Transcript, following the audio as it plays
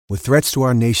With threats to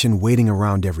our nation waiting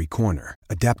around every corner,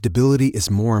 adaptability is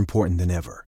more important than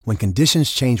ever. When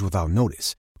conditions change without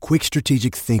notice, quick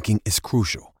strategic thinking is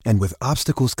crucial. And with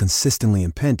obstacles consistently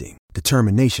impending,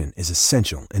 determination is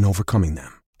essential in overcoming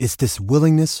them. It's this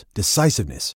willingness,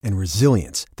 decisiveness, and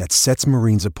resilience that sets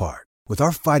Marines apart. With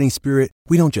our fighting spirit,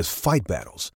 we don't just fight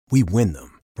battles, we win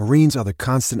them. Marines are the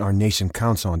constant our nation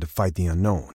counts on to fight the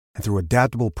unknown. And through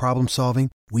adaptable problem solving,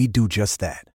 we do just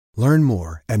that. Learn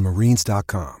more at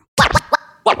marines.com.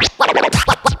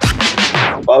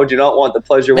 Why would you not want the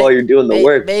pleasure while you're doing the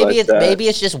work? Maybe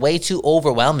it's just way too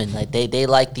overwhelming. Like they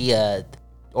like the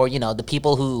the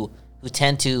people who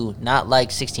tend to not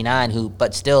like 69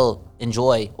 but still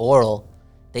enjoy oral.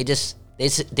 They just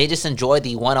enjoy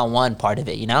the one-on-one part of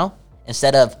it,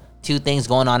 instead of two things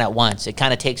going on at once. It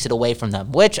kind of takes it away from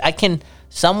them, which I can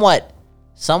somewhat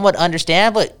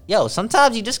understand. But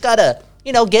sometimes you just gotta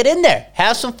get in there,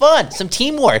 have some fun, some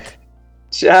teamwork.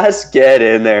 Just get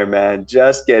in there, man.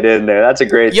 Just get in there. That's a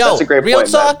great real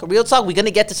point, talk. man. Real talk. We're gonna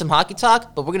get to some hockey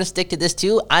talk, but we're gonna stick to this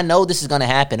too. I know this is gonna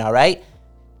happen. All right.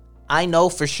 I know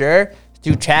for sure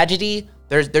through tragedy,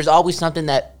 there's always something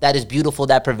that is beautiful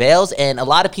that prevails, and a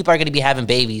lot of people are gonna be having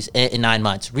babies in 9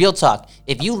 months. Real talk.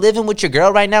 If you living with your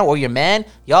girl right now or your man,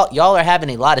 y'all are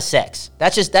having a lot of sex.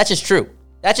 That's just true.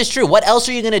 That's just true. What else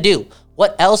are you gonna do?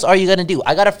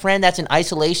 I got a friend that's in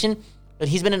isolation. But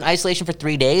he's been in isolation for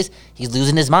 3 days. He's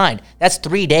losing his mind. That's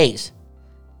 3 days.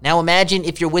 Now imagine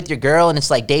if you're with your girl and it's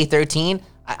like day 13.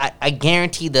 I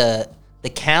guarantee the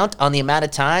count on the amount of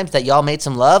times that y'all made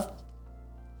some love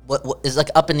what is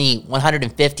like up in the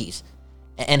 150s.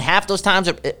 And half those times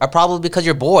are probably because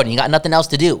you're bored and you got nothing else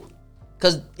to do.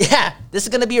 Because, this is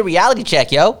going to be a reality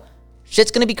check, yo. Shit's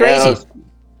going to be crazy.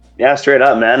 Yeah, straight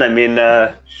up, man. I mean,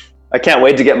 I can't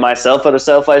wait to get myself out of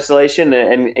self-isolation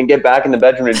and get back in the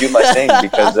bedroom and do my thing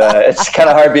because it's kind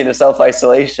of hard being in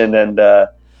self-isolation and,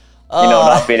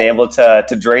 not being able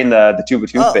to drain the tube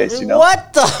of toothpaste,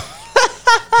 What the?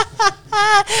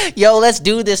 Yo, let's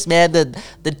do this, man.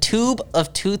 The tube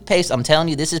of toothpaste, I'm telling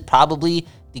you, this is probably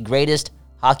the greatest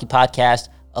hockey podcast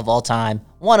of all time.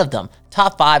 One of them.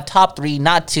 Top 5, top 3,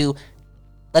 not 2.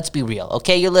 Let's be real,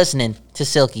 okay? You're listening to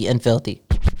Silky and Filthy.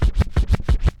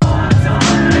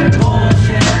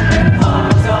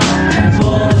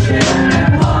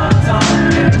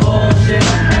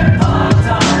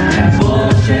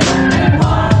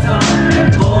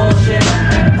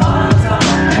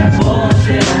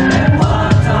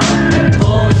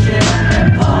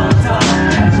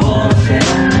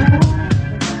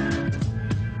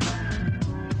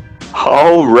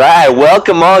 All right,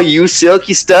 welcome all you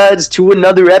Silky studs to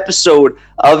another episode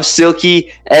of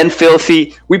Silky and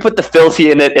Filthy. We put the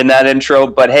filthy in that intro,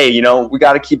 but hey, we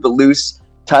got to keep it loose.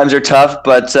 Times are tough,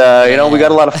 but we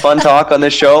got a lot of fun talk on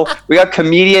this show. We got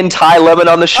comedian Ty Lemon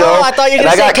on the show, I thought you were and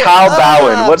I got Kyle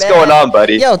Bowen. What's going on,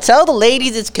 buddy? Yo, tell the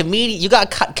ladies it's comedian. You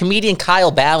got comedian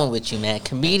Kyle Bowen with you, man.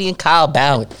 Comedian Kyle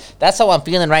Bowen. That's how I'm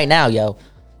feeling right now, yo.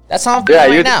 That's how I'm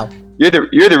feeling right now. You're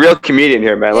the real comedian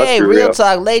here, man. Let's be real. Real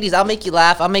talk, ladies. I'll make you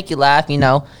laugh.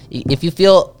 If you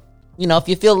feel, if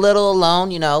you feel a little alone,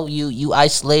 you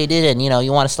isolated, and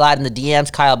you want to slide in the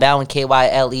DMs. Kyle Bowen,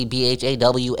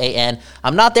 KYLEBHAWAN.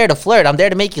 I'm not there to flirt. I'm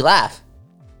there to make you laugh.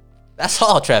 That's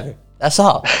all, Trevor. That's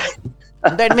all.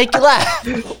 I'm there to make you laugh.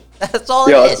 That's all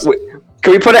it is.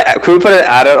 Can we put an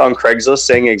ad out on Craigslist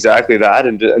saying exactly that,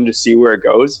 and just see where it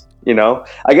goes?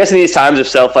 I guess in these times of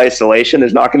self-isolation,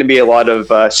 there's not going to be a lot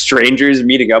of strangers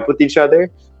meeting up with each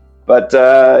other, but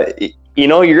you're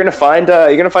going to find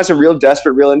some real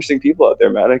desperate, real interesting people out there,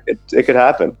 man. It could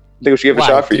happen. I think we should give a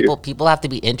shot for you. People have to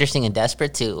be interesting and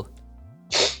desperate to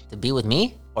be with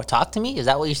me or talk to me. Is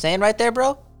that what you're saying right there,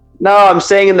 bro? No, I'm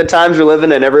saying in the times we're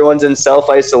living in, everyone's in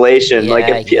self-isolation.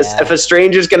 If a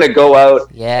stranger's going to go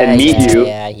out and meet you,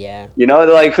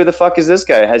 they're like, who the fuck is this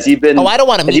guy? Has he been? I don't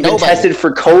want to meet nobody. Tested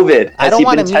for COVID? I don't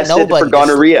want to meet nobody. For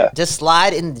gonorrhea? Just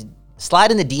slide in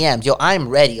the DMs. Yo, I'm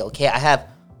ready. Okay,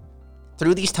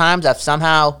 through these times, I've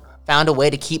somehow found a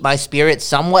way to keep my spirit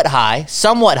somewhat high.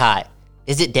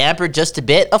 Is it dampered just a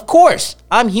bit? Of course.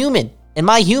 I'm human, and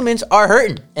my humans are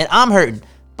hurting, and I'm hurting.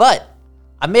 But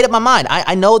I made up my mind.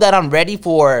 I know that I'm ready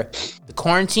for the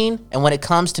quarantine, and when it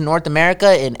comes to North America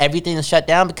and everything is shut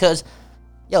down, because,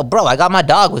 yo, bro, I got my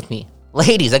dog with me.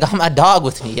 Ladies, I got my dog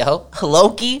with me, yo.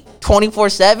 Loki,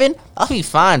 24/7. I'll be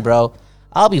fine, bro.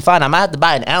 I'll be fine. I might have to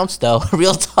buy an ounce, though.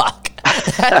 Real talk.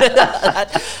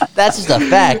 That's just a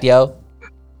fact, yo.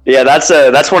 Yeah,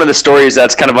 that's one of the stories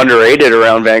that's kind of underrated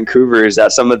around Vancouver is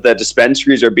that some of the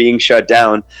dispensaries are being shut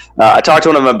down. I talked to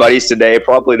one of my buddies today,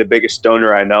 probably the biggest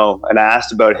stoner I know, and I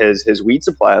asked about his weed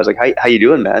supply. I was like, how you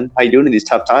doing, man? How you doing in these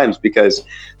tough times? Because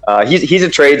he's a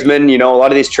tradesman. You know, a lot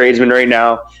of these tradesmen right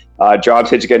now, job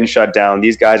sites are getting shut down.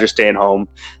 These guys are staying home,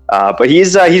 but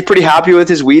he's pretty happy with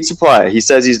his weed supply. He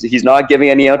says he's not giving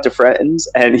any out to friends,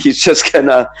 and he's just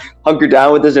gonna hunker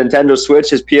down with his Nintendo Switch,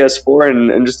 his PS4,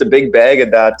 and just a big bag of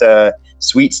that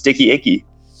sweet sticky icky.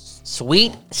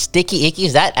 Sweet sticky icky,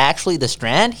 is that actually the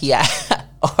strand? Yeah.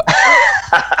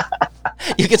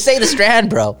 You could say the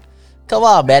strand, bro. Come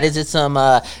on, man. Is it some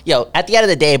at the end of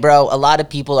the day, bro, a lot of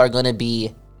people are gonna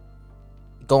be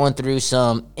going through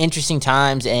some interesting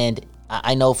times, and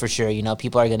I know for sure,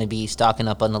 people are going to be stocking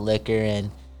up on the liquor and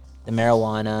the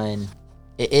marijuana, and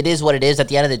it is what it is. At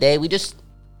the end of the day, we just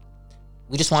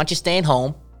want you staying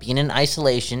home, being in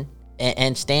isolation,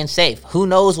 and staying safe. Who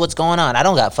knows what's going on? I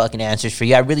don't got fucking answers for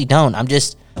you. I really don't. I'm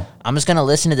just going to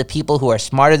listen to the people who are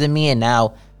smarter than me, and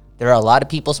now there are a lot of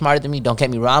people smarter than me, don't get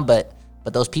me wrong, but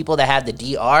those people that have the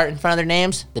DR in front of their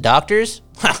names, the doctors,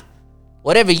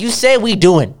 whatever you say, we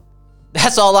doing.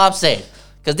 That's all I'm saying,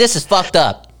 because this is fucked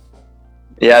up.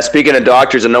 Yeah, speaking of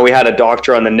doctors, I know we had a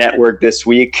doctor on the network this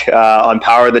week on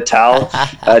Power of the Towel.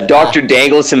 Dr.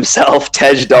 Dangles himself,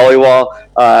 Tej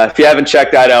Dhaliwal. If you haven't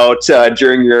checked that out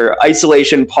during your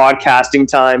isolation podcasting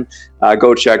time,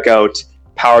 go check out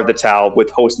Power of the Towel with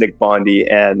host Nick Bondi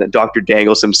and Dr.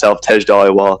 Dangles himself, Tej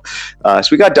Dhaliwal. So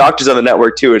we got doctors on the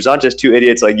network too. It's not just two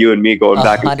idiots like you and me going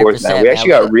back and forth now. We actually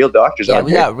got real doctors on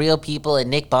here. Yeah, we got real people, and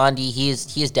Nick Bondi, he is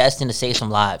destined to save some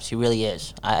lives. He really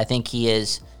is. I think he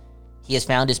has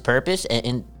found his purpose,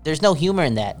 and there's no humor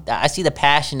in that. I see the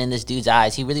passion in this dude's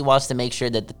eyes. He really wants to make sure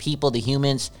that the people, the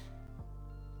humans,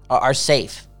 are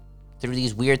safe through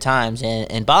these weird times.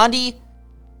 And Bondi,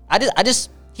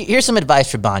 here's some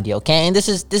advice for Bondi, okay? And this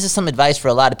is some advice for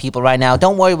a lot of people right now.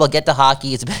 Don't worry, we'll get to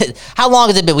hockey. How long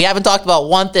has it been? We haven't talked about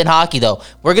one thing hockey, though.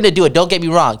 We're going to do it. Don't get me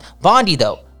wrong. Bondi,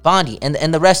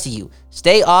 and the rest of you,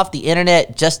 stay off the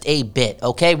internet just a bit,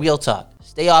 okay? Real talk.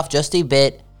 Stay off just a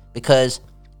bit, because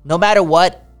no matter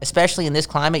what, especially in this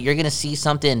climate, you're going to see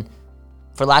something,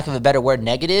 for lack of a better word,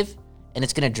 negative, and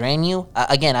it's going to drain you.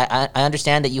 Again, I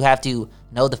understand that you have to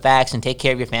know the facts and take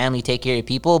care of your family, take care of your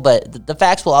people, but the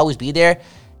facts will always be there.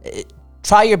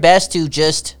 Try your best to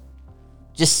just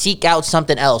seek out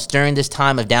something else during this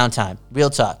time of downtime. Real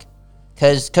talk.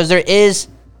 Because there is,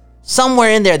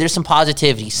 somewhere in there, there's some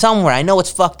positivity. Somewhere. I know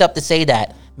it's fucked up to say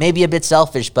that. Maybe a bit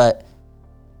selfish, but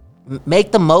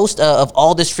make the most of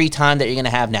all this free time that you're going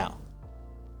to have now.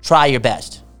 Try your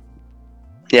best.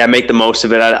 Yeah, make the most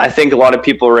of it. I think a lot of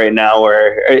people right now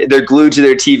they're glued to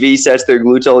their TV sets. They're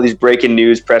glued to all these breaking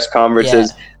news, press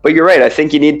conferences. Yeah. But you're right. I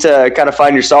think you need to kind of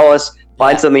find your solace.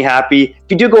 Find something happy.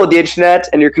 If you do go on the internet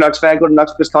and you're a Canucks fan, go to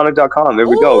nucksmisconduct.com. There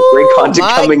we go. Great content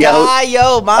coming out. I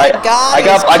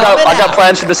got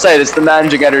plans for the site. It's the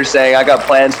managing editor saying I got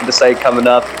plans for the site coming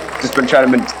up. Just been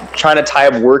trying to tie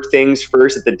up work things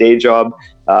first at the day job,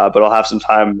 but I'll have some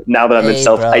time now that I'm in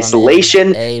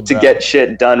self-isolation to get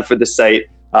shit done for the site.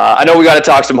 I know we got to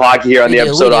talk some hockey here on the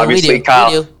episode, obviously,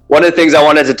 Kyle. One of the things I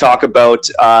wanted to talk about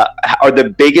are the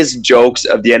biggest jokes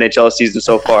of the NHL season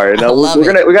so far. Now,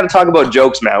 we're gonna talk about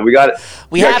jokes, man. We got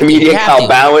comedian Kyle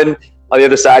Bowen on the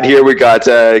other side here. We got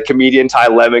comedian Ty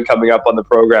Lemon coming up on the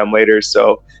program later.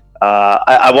 So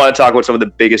I want to talk about some of the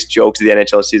biggest jokes of the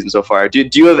NHL season so far. Do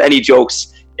you have any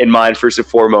jokes in mind first and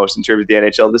foremost in terms of the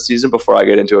NHL this season before I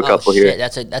get into a couple here?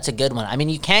 That's a good one. I mean,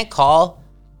 you can't call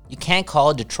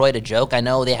Detroit a joke. I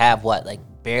know they have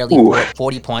barely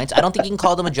 40 points. I don't think you can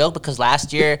call them a joke, because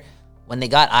last year when they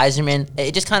got Yzerman,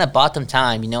 it just kind of bought them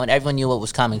time, and everyone knew what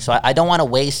was coming. So I don't want to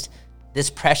waste this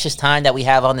precious time that we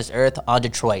have on this earth on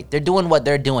Detroit. They're doing what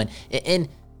they're doing. In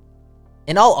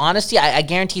all honesty, I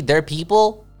guarantee their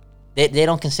people, they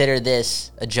don't consider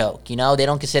this a joke. They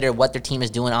don't consider what their team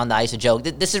is doing on the ice a joke.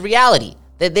 This is reality.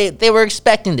 They were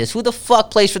expecting this. Who the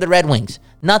fuck plays for the Red Wings?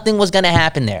 Nothing was going to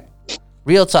happen there.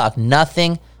 Real talk.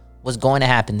 Nothing was going to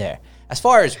happen there. As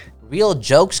far as real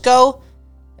jokes go,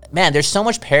 man, there's so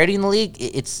much parody in the league.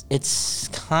 It's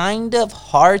kind of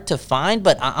hard to find,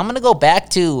 but I'm going to go back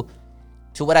to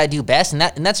what I do best, and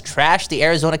that's trash the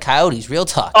Arizona Coyotes. Real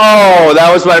talk. Oh,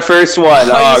 that was my first one.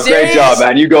 Oh, great job,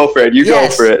 man. You go for it. Go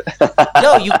for it.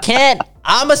 No, you can't.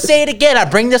 I'm going to say it again. I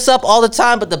bring this up all the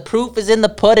time, but the proof is in the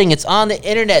pudding. It's on the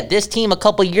internet. This team a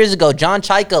couple years ago, John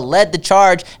Chaika led the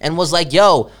charge and was like,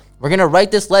 yo, we're going to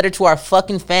write this letter to our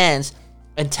fucking fans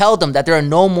and tell them that there are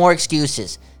no more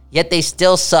excuses. Yet they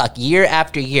still suck year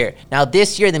after year. Now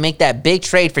this year they make that big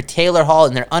trade for Taylor Hall,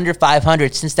 and they're under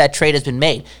 500 since that trade has been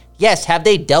made. Yes, have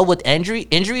they dealt with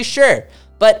injury? Sure.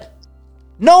 But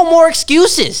no more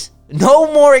excuses.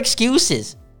 No more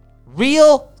excuses.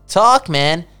 Real talk,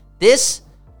 man. This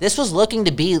was looking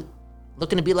to be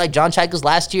like John Chaika's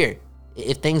last year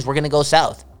if things were going to go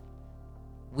south.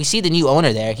 We see the new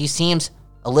owner there. He seems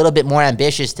a little bit more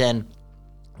ambitious than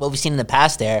what we've seen in the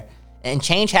past there. And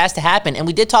change has to happen. And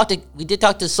we did talk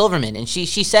to Silverman, and she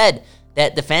said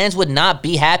that the fans would not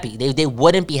be happy. They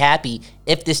wouldn't be happy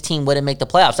if this team wouldn't make the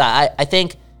playoffs. I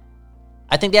think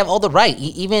they have all the right,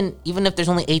 even if there's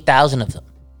only 8,000 of them,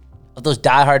 of those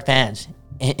diehard fans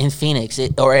in Phoenix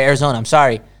or Arizona. I'm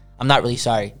sorry. I'm not really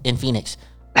sorry. In Phoenix.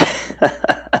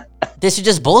 This is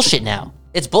just bullshit now.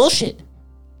 It's bullshit.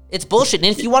 It's bullshit. And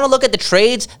if you want to look at the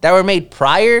trades that were made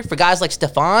prior for guys like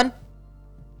Stefan,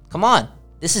 come on.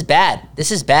 This is bad. This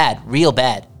is bad. Real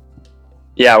bad.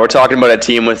 Yeah, we're talking about a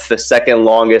team with the second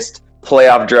longest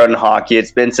playoff drought in hockey.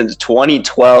 It's been since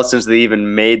 2012 since they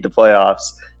even made the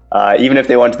playoffs. Even if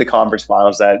they went to the conference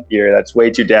finals that year, that's way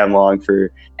too damn long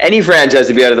for any franchise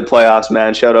to be out of the playoffs,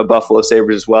 man. Shout out Buffalo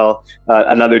Sabres as well.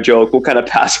 Another joke. We'll kind of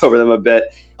pass over them a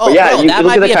bit. Oh, but yeah, bro, that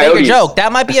might be a bigger joke.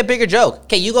 That might be a bigger joke.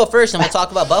 Okay, you go first and we'll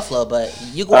talk about Buffalo, but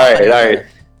you go on. All right.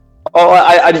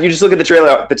 Oh, you just look at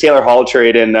the Taylor Hall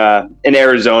trade in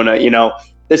Arizona. You know,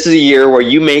 this is a year where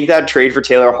you make that trade for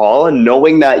Taylor Hall, and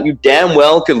knowing that you damn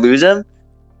well could lose him,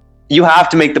 you have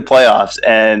to make the playoffs.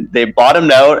 And they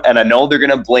bottomed out, and I know they're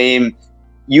going to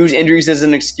use injuries as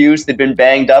an excuse. They've been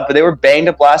banged up, but they were banged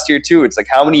up last year too. It's like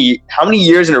how many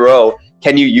years in a row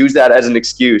can you use that as an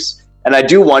excuse? And I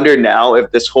do wonder now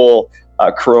if this whole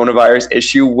coronavirus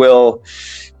issue will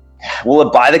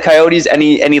it buy the Coyotes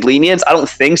any lenience? I don't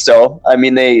think so. I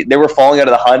mean, they were falling out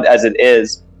of the hunt as it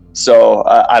is. So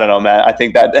I don't know, man. I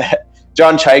think that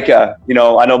John Chaika, you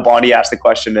know, I know Bondi asked the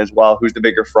question as well, who's the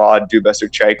bigger fraud, Dubas or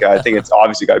Chaika? I think it's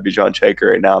obviously got to be John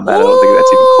Chaika right now, man. I don't think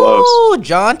that's even close. Oh,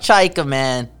 John Chaika,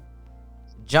 man.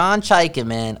 John Chaika,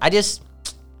 man. I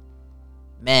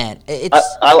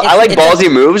like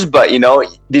ballsy moves, but, you know,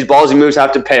 these ballsy moves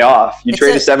have to pay off. You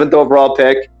trade a 7th overall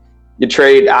pick. You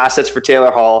trade assets for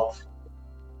Taylor Hall.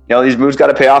 You know, these moves got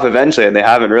to pay off eventually, and they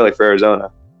haven't really for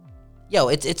Arizona. Yo,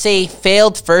 it's a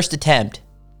failed first attempt.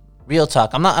 Real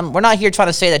talk. We're not here trying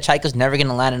to say that Chaika's never going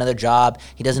to land another job.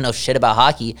 He doesn't know shit about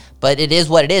hockey, but it is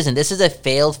what it is, and this is a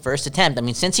failed first attempt. I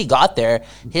mean, since he got there,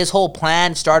 his whole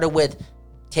plan started with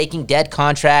taking dead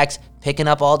contracts, picking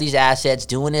up all these assets,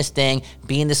 doing this thing,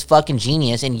 being this fucking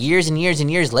genius, and years and years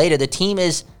and years later, the team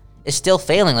is still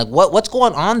failing. Like, what's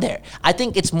going on there? I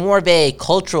think it's more of a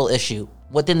cultural issue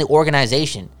within the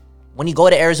organization. When you go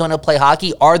to Arizona to play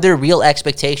hockey, are there real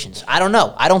expectations? I don't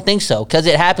know. I don't think so, because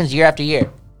it happens year after year.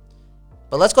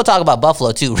 But let's go talk about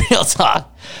Buffalo, too. Real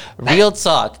talk. Real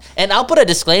talk. And I'll put a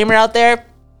disclaimer out there.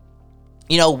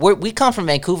 You know, we come from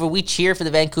Vancouver. We cheer for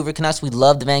the Vancouver Canucks. We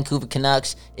love the Vancouver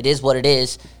Canucks. It is what it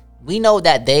is. We know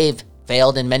that they've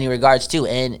failed in many regards, too.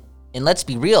 And let's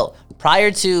be real.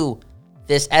 Prior to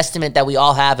this estimate that we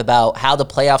all have about how the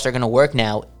playoffs are going to work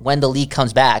now when the league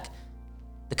comes back,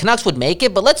 the Canucks would make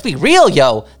it. But let's be real,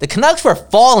 yo. The Canucks were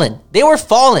falling. They were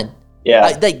falling.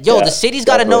 Yeah. The city's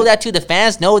got to know that, too. The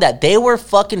fans know that. They were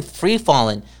fucking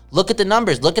free-falling. Look at the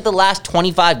numbers. Look at the last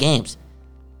 25 games.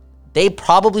 They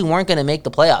probably weren't going to make the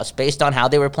playoffs based on how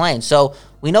they were playing. So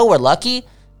we know we're lucky.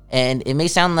 And it may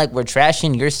sound like we're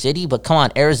trashing your city, but come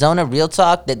on, Arizona, real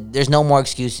talk, that there's no more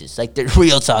excuses. Like,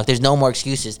 real talk, there's no more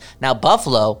excuses. Now,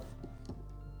 Buffalo,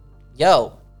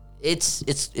 yo, it's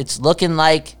looking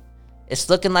like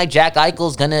Jack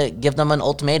Eichel's gonna give them an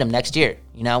ultimatum next year.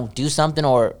 You know, do something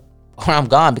or I'm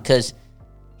gone, because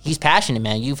he's passionate,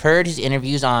 man. You've heard his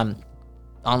interviews on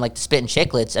like the Spittin'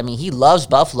 Chicklets. I mean, he loves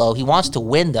Buffalo. He wants to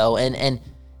win though, and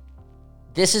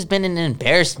this has been an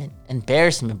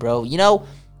embarrassment, bro. You know,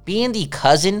 being the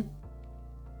cousin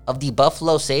of the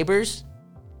Buffalo Sabres,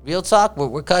 real talk,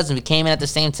 we're cousins. We came in at the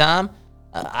same time.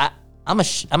 I'm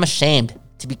ashamed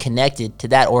to be connected to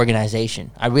that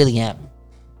organization. I really am.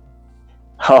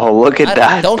 Oh, look at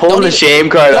that. Pulling the shame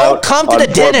card out. Don't come to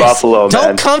the dinners. Buffalo,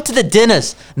 don't come to the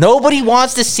dinners. Nobody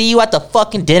wants to see you at the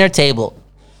fucking dinner table.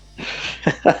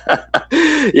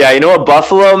 Yeah, you know what,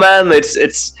 Buffalo, man,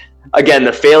 it's again,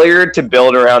 the failure to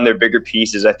build around their bigger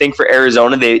pieces. I think for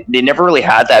Arizona, they never really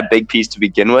had that big piece to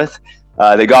begin with.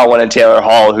 They got one in Taylor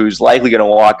Hall, who's likely going to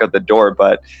walk out the door.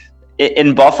 But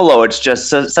in Buffalo, it's just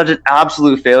such an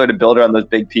absolute failure to build around those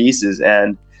big pieces.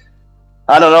 And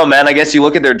I don't know, man. I guess you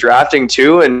look at their drafting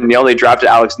too, and you know, they drafted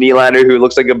Alex Nylander, who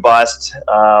looks like a bust,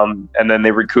 and then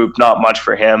they recouped not much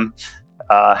for him.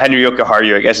 Henry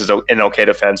Jokiharju, I guess, is an okay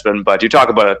defenseman, but you talk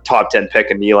about a top 10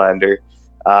 pick in Nylander.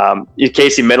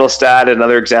 Casey Middlestad,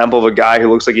 another example of a guy who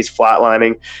looks like he's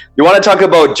flatlining. You want to talk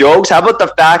about jokes? How about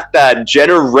the fact that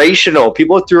generational,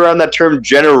 people threw around that term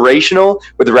generational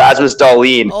with Rasmus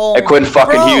Dahlin, and Quinn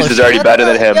fucking Hughes is already better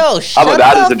than him. How about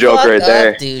that as a joke right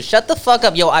there? Dude, shut the fuck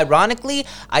up. Yo, ironically,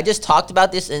 I just talked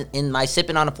about this in my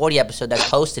Sipping on a 40 episode that's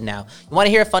posted now. You want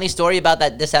to hear a funny story about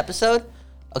this episode?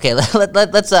 Okay,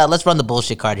 let's run the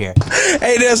bullshit card here.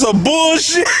 Hey, there's some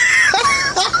bullshit.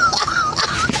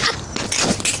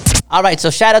 All right, so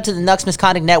shout out to the Nux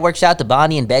Misconduct Network. Shout out to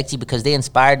Bonnie and Begsy because they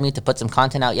inspired me to put some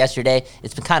content out yesterday.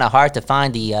 It's been kind of hard to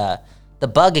find the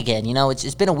bug again. You know,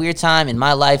 it's been a weird time in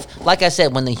my life. Like I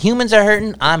said, when the humans are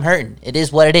hurting, I'm hurting. It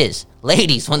is what it is.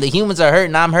 Ladies, when the humans are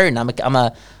hurting, I'm hurting. I'm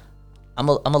a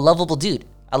lovable dude.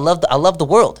 I love the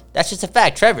world. That's just a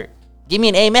fact. Trevor, give me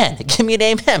an amen. Give me an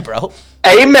amen, bro.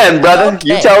 Amen, brother.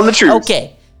 Okay. You telling the truth.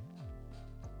 Okay.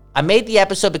 I made the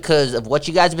episode because of what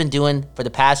you guys have been doing for the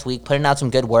past week, putting out some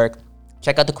good work.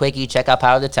 Check out the Quickie, check out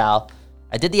Power of the Towel.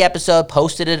 I did the episode,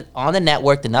 posted it on the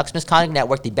network, the Nux Misconduct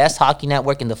Network, the best hockey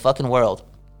network in the fucking world.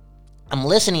 I'm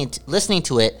listening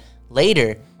to it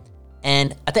later,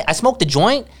 and I smoked a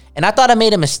joint, and I thought I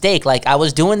made a mistake. Like, I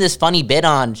was doing this funny bit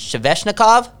on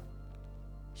Svechnikov,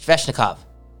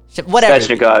 whatever.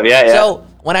 Svechnikov, yeah. So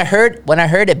when I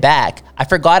heard it back, I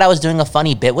forgot I was doing a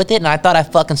funny bit with it, and I thought I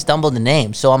fucking stumbled the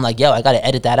name. So I'm like, yo, I gotta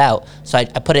edit that out. So I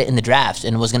put it in the drafts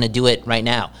and was gonna do it right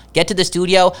now. Get to the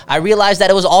studio, I realized that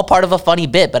it was all part of a funny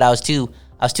bit, but I was too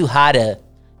high to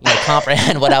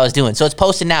comprehend what I was doing. So it's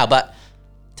posted now. But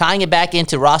tying it back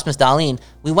into Rasmus Dahlin,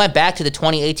 we went back to the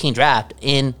 2018 draft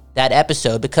in that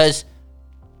episode because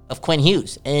of Quinn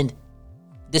Hughes, and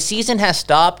the season has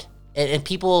stopped. And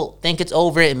people think it's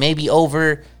over. It may be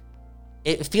over.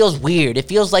 It feels weird. It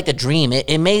feels like a dream.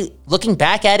 It may, looking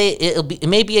back at it, it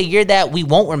may be a year that we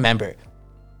won't remember.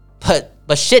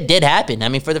 But shit did happen. I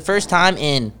mean, for the first time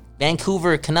in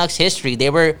Vancouver Canucks history, they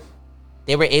were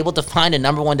able to find a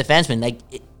number one defenseman. Like,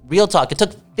 real talk, it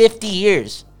took 50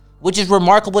 years, which is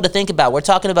remarkable to think about. We're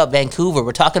talking about Vancouver.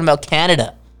 We're talking about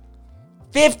Canada.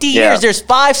 50 years. There's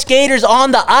 5 skaters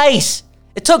on the ice.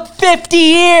 It took 50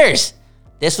 years.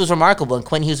 This was remarkable, and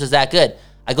Quinn Hughes was that good.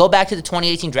 I go back to the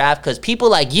 2018 draft because people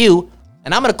like you,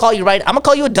 and I'm going to call you a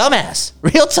dumbass.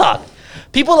 Real talk.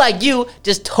 People like you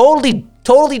just totally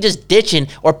just ditching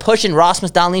or pushing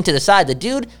Rasmus Dahlin to the side. The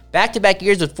dude, back-to-back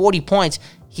years with 40 points,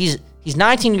 he's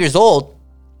 19 years old.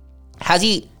 Has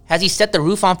he set the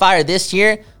roof on fire this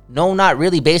year? No, not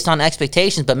really based on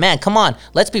expectations, but man, come on.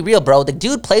 Let's be real, bro. The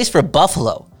dude plays for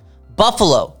Buffalo.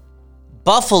 Buffalo.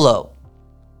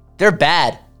 They're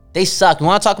bad. They suck. You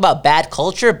want to talk about bad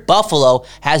culture? Buffalo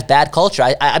has bad culture.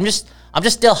 I'm just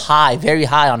still very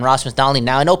high on Rasmus Dahlin.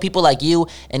 Now I know people like you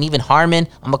and even Harmon.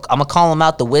 I'm gonna call him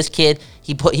out, the whiz kid.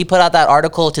 He put out that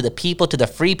article to the people, to the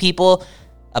free people,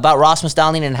 about Rasmus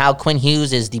Dahlin and how Quinn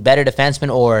Hughes is the better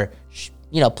defenseman, or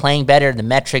playing better, the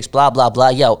metrics, blah blah blah.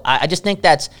 Yo, I just think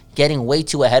that's getting way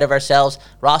too ahead of ourselves.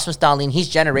 Rasmus Dahlin, he's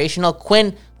generational.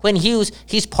 Quinn Hughes,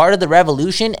 he's part of the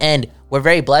revolution, and we're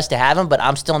very blessed to have him. But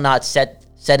I'm still not set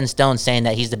in stone saying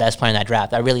that he's the best player in that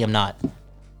draft. I really am not.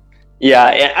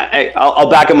 Yeah, I'll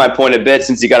back up my point a bit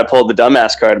since you got to pull the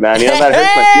dumbass card, man. That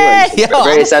hurts my feelings. Yo.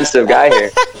 Very sensitive guy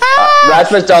here.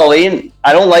 Rasmus Dahlin,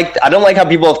 I don't like how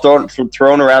people have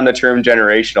thrown around the term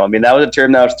generational. I mean, that was a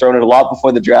term that was thrown out a lot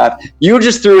before the draft. You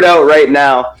just threw it out right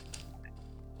now.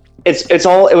 It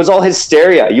was all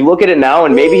hysteria. You look at it now,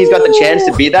 and maybe he's got the chance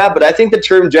to be that, but I think the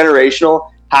term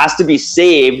generational has to be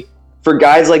saved for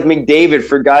guys like McDavid,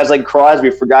 for guys like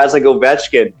Crosby, for guys like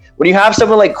Ovechkin. When you have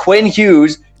someone like Quinn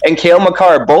Hughes and Cale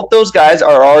Makar, both those guys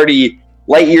are already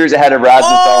light years ahead of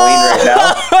Rasmus Dahlin right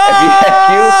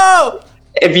now.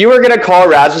 If you were going to call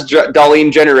Rasmus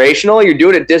Dahlin generational, you're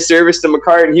doing a disservice to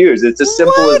Makar and Hughes. It's as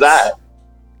simple as that.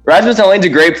 Rasmus Dahlin's a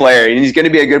great player, and he's going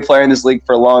to be a good player in this league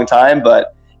for a long time,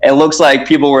 but it looks like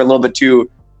people were a little bit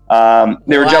too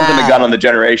they were jumping the gun on the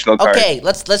generational card. Okay,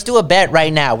 let's do a bet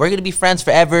right now. We're going to be friends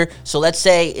forever. So let's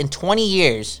say in 20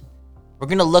 years, we're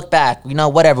going to look back,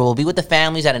 whatever. We'll be with the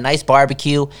families at a nice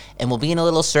barbecue, and we'll be in a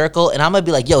little circle, and I'm going to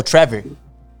be like, yo, Trevor,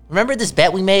 remember this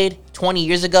bet we made 20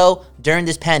 years ago during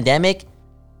this pandemic?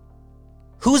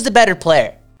 Who's the better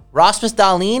player? Rasmus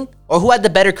Dahlin, or who had the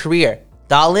better career?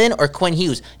 Dahlin or Quinn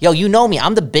Hughes? Yo, you know me.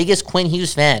 I'm the biggest Quinn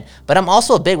Hughes fan, but I'm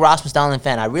also a big Rasmus Dahlin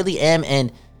fan. I really am,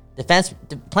 and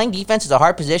playing defense is a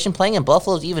hard position. Playing in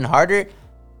Buffalo is even harder.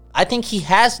 I think he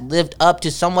has lived up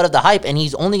to somewhat of the hype, and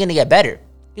he's only going to get better.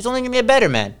 He's only going to get better,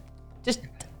 man.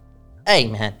 Hey,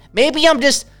 man. Maybe I'm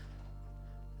just,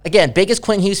 again, biggest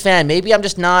Quinn Hughes fan. Maybe I'm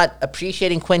just not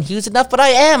appreciating Quinn Hughes enough, but I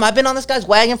am. I've been on this guy's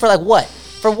wagon for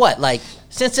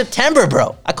since September,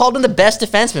 bro. I called him the best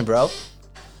defenseman, bro.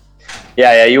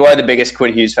 Yeah, you are the biggest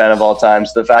Quinn Hughes fan of all time.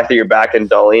 So the fact that you're back in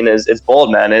Dahlin it's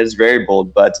bold, man. It is very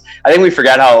bold. But I think we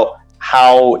forget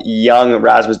how young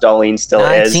Rasmus Dahlin still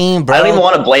 19, is. bro. I don't even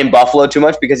want to blame Buffalo too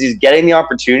much because he's getting the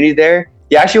opportunity there.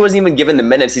 He actually wasn't even given the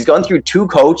minutes. He's gone through 2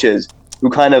 coaches who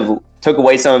kind of took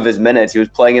away some of his minutes. He was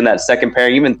playing in that second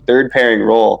pairing, even third pairing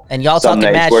role. And y'all some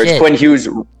talking nights, mad whereas shit. Quinn Hughes,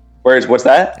 what's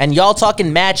that? And y'all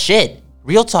talking mad shit.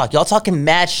 Real talk. Y'all talking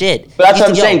mad shit. But that's what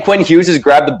I'm saying. Quinn Hughes has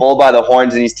grabbed the bull by the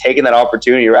horns and he's taken that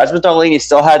opportunity. Rasmus Dahlin, he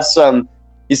still had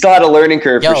a learning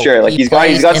curve for sure. Like he's got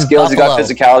skills, he's got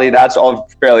physicality. That's all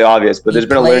fairly obvious. But there's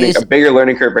been a bigger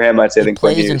learning curve for him, I'd say, than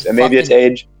Quinn Hughes. And maybe it's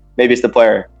age, maybe it's the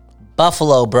player.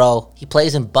 Buffalo, bro. He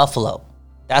plays in Buffalo.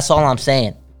 That's all I'm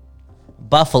saying.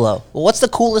 Buffalo. Well, what's the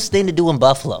coolest thing to do in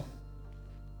Buffalo?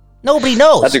 Nobody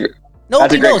knows. That's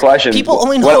a great question. People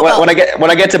only know when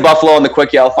I get to Buffalo on the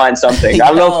quickie, I'll find something. I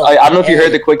don't know if you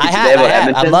heard the quickie today about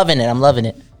Edmonton. I'm loving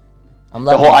it.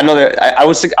 I know that I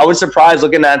was surprised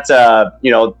looking at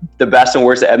the best and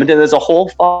worst of Edmonton. There's a whole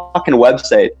fucking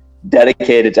website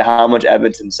dedicated to how much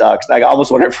Edmonton sucks. I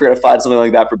almost wonder if we're gonna find something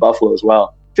like that for Buffalo as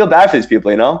well. I feel bad for these people,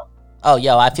 you know. Oh,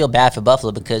 yo, I feel bad for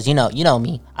Buffalo because you know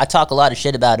me. I talk a lot of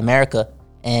shit about America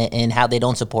and how they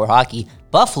don't support hockey.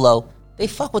 Buffalo, they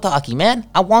fuck with hockey, man.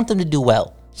 I want them to do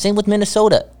well. Same with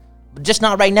Minnesota. But just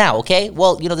not right now, okay?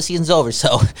 Well, the season's over.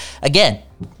 So, again,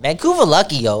 Vancouver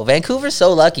lucky, yo. Vancouver's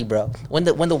so lucky, bro. When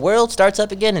the world starts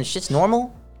up again and shit's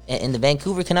normal, and the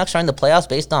Vancouver Canucks are in the playoffs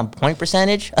based on point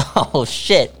percentage, oh,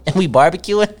 shit. And we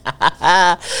barbecuing?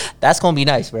 That's going to be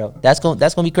nice, bro. That's going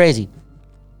to be crazy.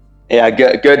 Yeah,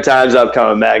 good times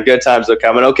upcoming, man. Good times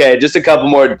upcoming. Okay, just a couple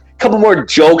more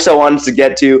jokes I wanted to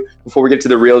get to before we get to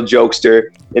the real jokester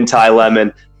in Ty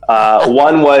Lemon.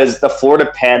 One was the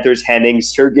Florida Panthers handing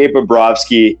Sergei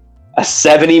Bobrovsky a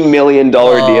 $70 million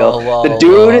deal.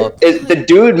 The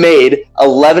dude made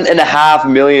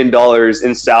 $11.5 million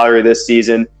in salary this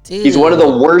season. Dude. He's one of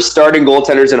the worst starting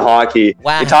goaltenders in hockey.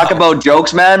 Wow. You talk about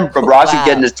jokes, man. Bobrovsky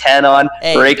getting his 10 on,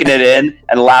 breaking it in,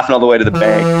 and laughing all the way to the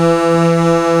bank.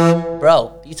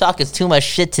 Bro, you talking too much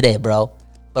shit today, bro.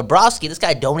 Bobrovsky, this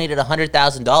guy donated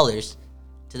 $100,000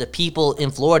 to the people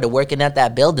in Florida working at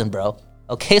that building, bro.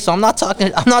 Okay, so I'm not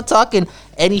talking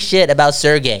any shit about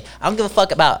Sergey. I don't give a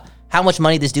fuck about how much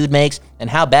money this dude makes and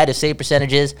how bad his save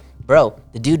percentage is. Bro,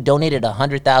 the dude donated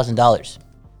 $100,000.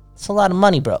 It's a lot of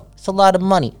money, bro. It's a lot of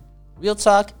money. Real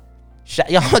talk.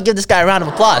 Yo, I'm gonna give this guy a round of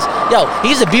applause. Yo,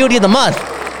 he's the beauty of the month.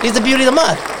 He's the beauty of the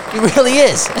month. He really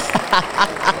is.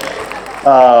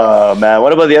 Oh man,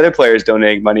 what about the other players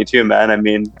donating money too, man? I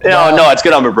mean, no, it's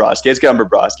good on Bobrovsky. It's good on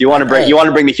Bobrovsky. You want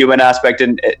to bring the human aspect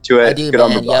into it. I do, good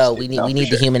man. On Bobrovsky. Yo, we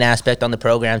need the human aspect on the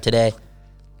program today.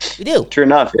 We do. True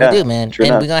enough. Yeah. We do, man. True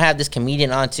and enough. we're gonna have this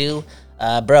comedian on too,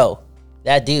 bro.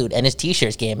 That dude and his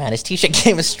t-shirts game, man. His t-shirt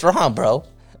game is strong, bro.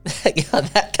 Yo,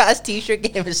 that guy's t-shirt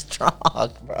game is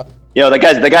strong, bro. Yo, that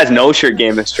guy's no shirt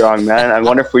game is strong, man. I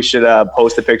wonder if we should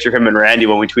post a picture of him and Randy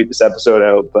when we tweet this episode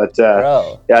out. But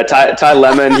yeah, Ty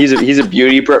Lemon, he's a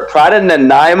beauty. Pride of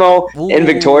Nanaimo in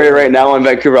Victoria right now on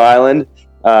Vancouver Island.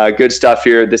 Good stuff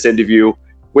here. This interview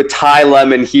with Ty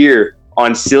Lemon here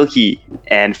on Silky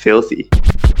and Filthy.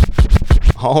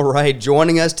 All right,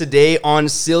 joining us today on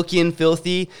Silky and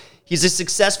Filthy. He's a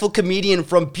successful comedian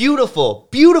from beautiful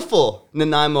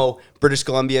Nanaimo, British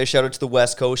Columbia. Shout out to the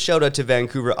West Coast. Shout out to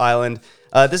Vancouver Island.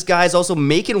 This guy is also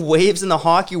making waves in the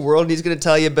hockey world, and he's going to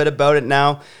tell you a bit about it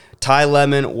now. Ty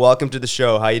Lemon, welcome to the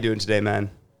show. How you doing today,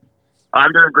 man? I'm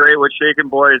doing great. What's shaking,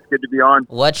 boy? It's good to be on.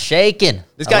 What's shaking?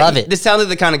 I love it. This sounds like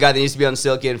the kind of guy that needs to be on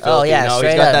Silky and Filthy. Oh, yeah,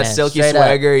 He's got that man. silky Straight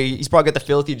swagger. He's probably got the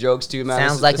filthy jokes, too, man.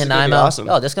 Sounds like Nanaimo. Awesome.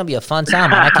 Oh, this is going to be a fun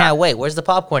time, man. I can't wait. Where's the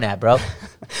popcorn at, bro?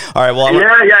 All right, well,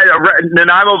 yeah,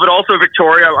 Nanaimo, but also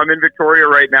Victoria. I'm in Victoria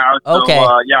right now. So, okay.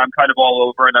 Yeah, I'm kind of all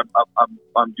over, and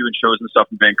I'm doing shows and stuff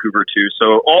in Vancouver too.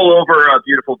 So all over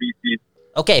beautiful BC.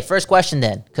 Okay, first question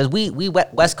then, because we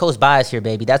West Coast bias here,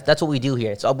 baby. That's what we do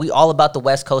here. It's we all about the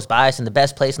West Coast bias, and the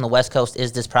best place in the West Coast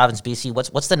is this province, BC.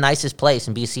 What's the nicest place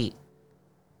in BC?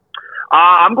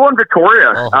 I'm going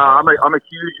Victoria. Oh. I'm a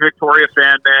huge Victoria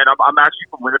fan, man. I'm actually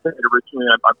from Winnipeg originally.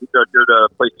 I moved out here to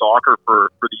play soccer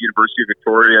for the University of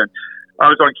Victoria, and I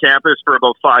was on campus for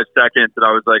about 5 seconds, and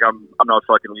I was like, I'm not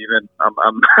fucking leaving. I'm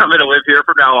going to live here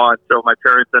from now on. So my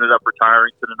parents ended up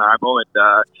retiring to Nanaimo,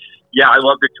 and yeah, I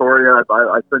love Victoria.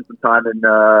 I spent some time in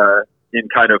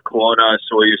kind of Kelowna,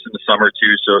 Soyuz in the summer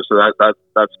too. So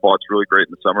that spot's really great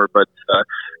in the summer. But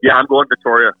yeah, I'm going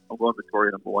Victoria. I'm going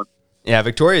Victoria number one. Yeah,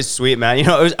 Victoria is sweet, man. You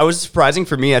know, it was surprising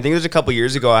for me. I think it was a couple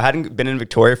years ago. I hadn't been in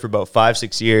Victoria for about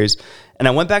 5-6 years. And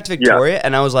I went back to Victoria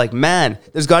and I was like, man,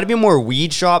 there's got to be more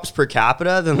weed shops per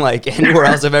capita than like anywhere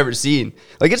else I've ever seen.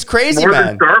 Like, it's crazy, more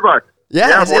man. Than Starbucks.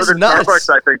 Yeah, more it's than nuts. Starbucks,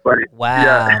 I think, buddy. Wow,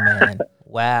 Yeah. man.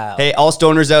 Wow. Hey, all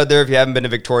stoners out there, if you haven't been to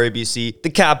Victoria, BC, the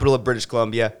capital of British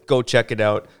Columbia, go check it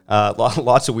out.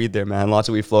 Lots of weed there, man. Lots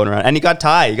of weed floating around. And you got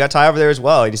Ty. You got Ty over there as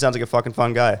well. And he sounds like a fucking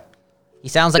fun guy. He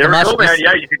sounds like There a we go, mushroom. man.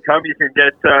 Yeah, you can come. You can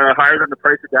get higher than the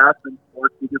price of gas and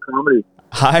sports media comedy.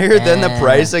 Higher than the Damn.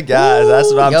 price of gas.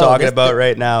 That's what I'm Yo, talking this- about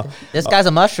right now. This guy's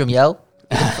a mushroom, yo.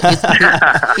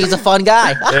 He's a fun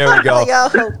guy. There we go. yo,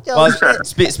 Well, shit.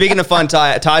 speaking of fun,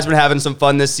 Ty's been having some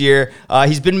fun this year.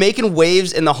 He's been making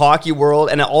waves in the hockey world,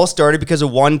 and it all started because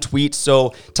of one tweet.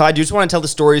 So, Ty, do you just want to tell the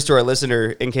stories to our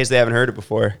listener in case they haven't heard it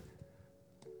before?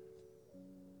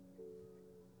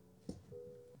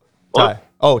 Ty.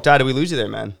 Oh, Ty, did we lose you there,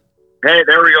 man? Hey,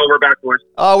 there we go. We're back, boys.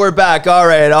 Oh, we're back. All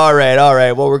right.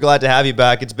 Well, we're glad to have you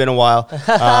back. It's been a while.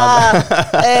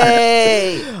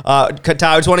 Hey.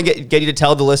 Ty, I just want to get you to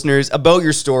tell the listeners about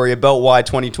your story, about why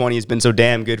 2020 has been so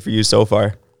damn good for you so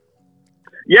far.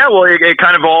 Yeah, well, it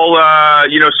kind of all,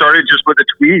 started just with a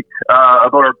tweet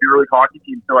about our beer league hockey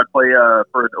team. So I play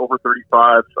for an over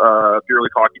 35 beer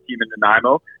league hockey team in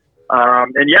Nanaimo.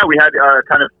 And yeah, we had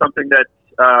kind of something that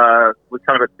was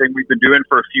kind of a thing we've been doing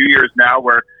for a few years now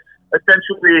where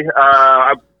essentially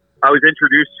I was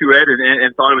introduced to it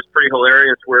and thought it was pretty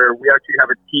hilarious where we actually have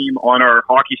a team on our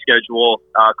hockey schedule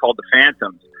called the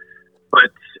Phantoms. But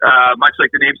much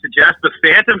like the name suggests, the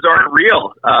Phantoms aren't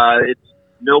real.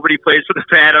 Nobody plays for the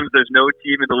Phantoms. There's no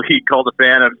team in the league called the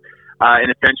Phantoms. And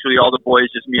essentially all the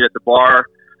boys just meet at the bar,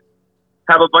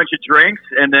 have a bunch of drinks,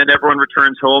 and then everyone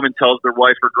returns home and tells their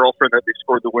wife or girlfriend that they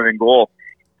scored the winning goal.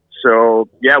 So,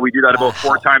 yeah, we do that about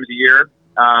 4 times a year.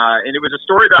 And it was a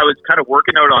story that I was kind of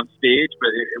working out on stage, but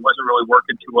it wasn't really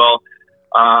working too well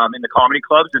in the comedy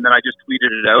clubs. And then I just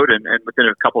tweeted it out, and within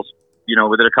a couple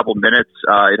minutes,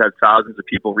 it had thousands of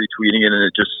people retweeting it, and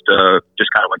it just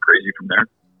kind of went crazy from there.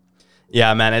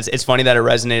 Yeah, man, it's funny that it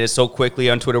resonated so quickly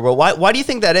on Twitter. Well, why do you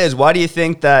think that is? Why do you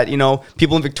think that,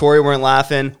 people in Victoria weren't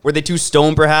laughing? Were they too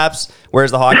stoned, perhaps?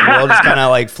 Whereas the hockey world just kind of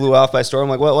like flew off by storm?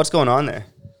 Like, what's going on there?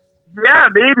 Yeah,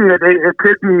 maybe it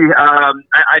could be.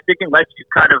 I think unless you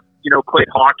kind of played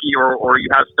hockey or you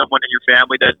have someone in your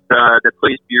family that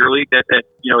plays beer league, that it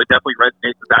definitely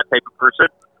resonates with that type of person.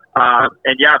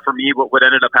 And yeah, for me, what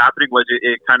ended up happening was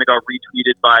it kind of got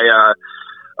retweeted by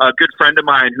a good friend of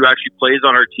mine who actually plays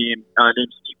on our team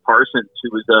named Steve Parsons, who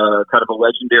was kind of a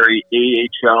legendary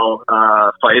AHL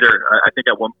fighter. I think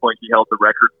at one point he held the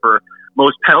record for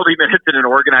most penalty minutes in an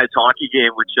organized hockey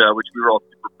game, which we were all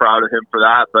super proud of him for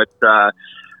that. But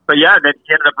yeah, and then he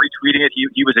ended up retweeting it.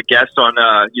 He was a guest on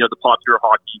the popular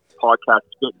hockey podcast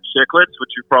Spittin' Chicklets,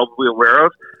 which you're probably aware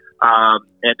of.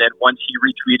 And then once he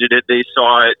retweeted it, they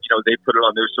saw it. They put it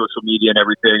on their social media and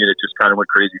everything, and it just kind of went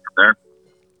crazy from there.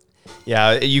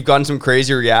 Yeah, you've gotten some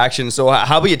crazy reactions. So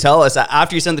how about you tell us,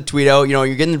 after you sent the tweet out,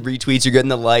 you're getting the retweets, you're getting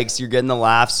the likes, you're getting the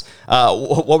laughs.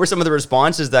 What were some of the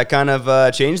responses that kind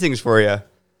of changed things for you?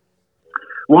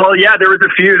 Well, yeah, there was a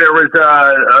few. There was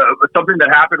something that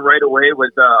happened right away.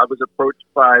 Was I was approached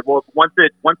by once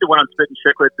it went on Spittin'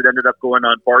 Chicklets, it ended up going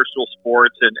on Barstool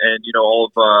Sports, and all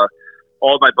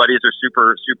of my buddies are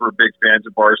super big fans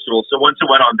of Barstool. So once it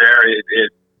went on there,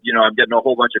 it I'm getting a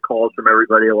whole bunch of calls from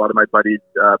everybody. A lot of my buddies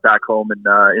back home in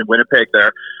Winnipeg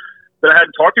there that I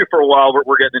hadn't talked to for a while.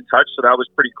 We're getting in touch, so that was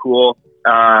pretty cool.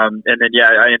 And then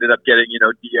I ended up getting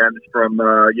DMs from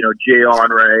Jay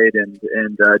Onright and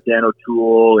Dan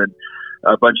O'Toole and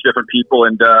a bunch of different people.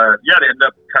 And they ended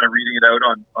up kind of reading it out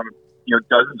on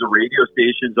dozens of radio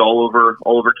stations all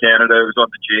over Canada. It was on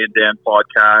the Jay and Dan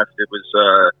podcast. It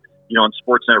was on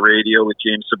Sportsnet Radio with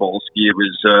James Cebulski. It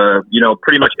was,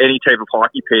 pretty much any type of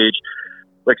hockey page,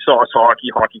 like Sauce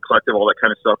Hockey, Hockey Collective, all that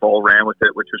kind of stuff, all ran with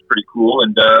it, which was pretty cool.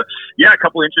 And, a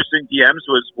couple interesting DMs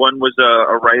one was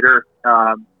a writer,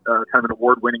 kind of an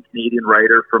award-winning Canadian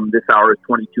writer from This Hour's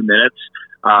 22 Minutes,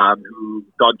 who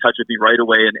got in touch with me right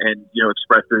away and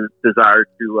expressed his desire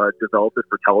to develop it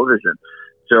for television.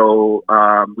 So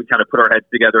we kind of put our heads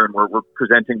together, and we're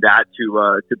presenting that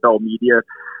to Bell Media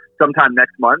sometime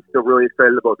next month. So really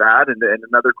excited about that. And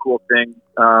another cool thing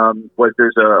was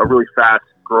there's a really fast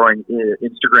growing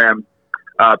Instagram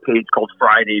page called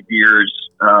Friday Beers,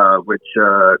 which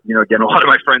again, a lot of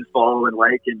my friends follow and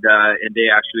like, and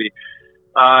they actually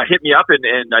hit me up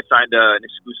and I signed an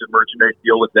exclusive merchandise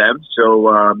deal with them. So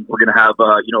we're going to have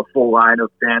a full line of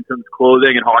Phantoms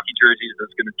clothing and hockey jerseys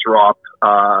that's going to drop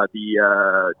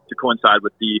to coincide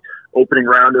with the opening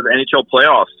round of NHL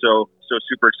playoffs. So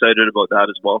super excited about that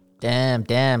as well.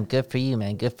 Damn, good for you,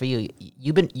 man. Good for you.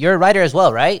 You're a writer as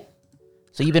well, right?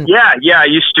 So you've been Yeah. I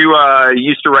used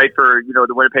to write for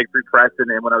the Winnipeg Free Press, and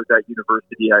when I was at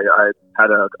university, I had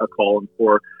a column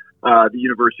for the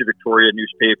University of Victoria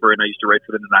newspaper, and I used to write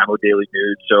for the Nanaimo Daily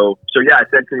News. So yeah,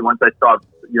 essentially once I stopped,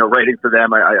 writing for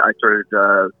them, I started,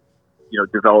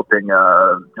 developing,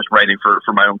 just writing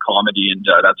for my own comedy, and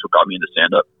that's what got me into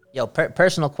stand-up. Yo,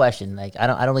 personal question. Like, I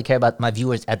don't really care about my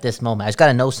viewers at this moment. I just got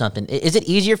to know something. Is it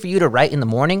easier for you to write in the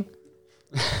morning?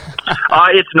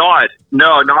 It's not.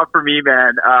 No, not for me,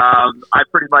 man. I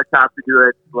pretty much have to do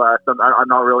it. I'm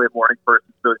not really a morning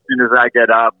person, so as soon as I get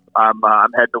up, I'm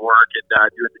heading to work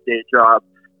and doing the day job,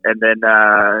 and then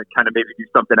kind of maybe do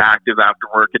something active after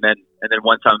work, and then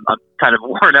once I'm kind of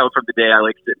worn out from the day, I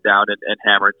like sit down and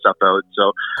hammer stuff out.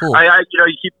 So Cool.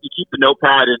 you keep the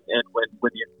notepad and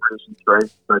when the inspiration's right,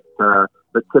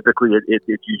 but typically it's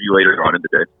usually later on in the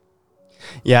day.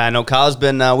 Yeah, I know Kyle's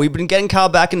been, we've been getting Kyle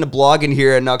back into blogging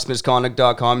here at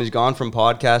nuxmisconduct.com. He's gone from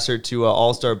podcaster to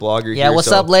all-star blogger. Yeah, here,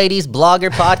 what's up, ladies? Blogger,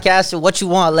 podcaster, what you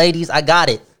want, ladies? I got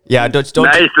it. Yeah, don't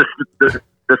Nice,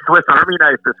 the Swiss Army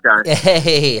knife, this guy.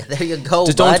 Hey, there you go,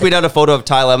 just bud. don't tweet out a photo of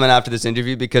Ty Lemon after this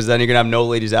interview, because then you're gonna have no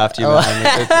ladies after you, Oh.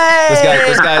 man.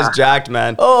 This guy's jacked,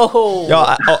 man. Oh. Yo,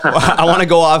 I want to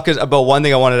go off about one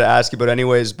thing I wanted to ask you about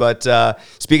anyways, but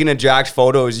speaking of jacked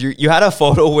photos, you had a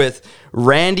photo with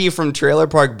Randy from Trailer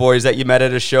Park Boys that you met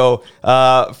at a show.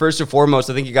 First and foremost,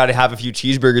 I think you got to have a few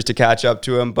cheeseburgers to catch up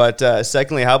to him, but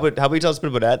secondly, how about you tell us a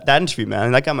bit about that interview,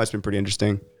 man? That guy must have been pretty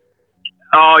interesting.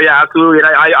 Oh yeah, absolutely. And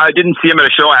I didn't see him at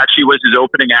a show. I actually was his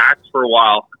opening act for a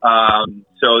while.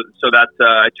 So that's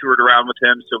I toured around with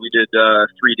him. So we did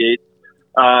 3 dates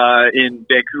in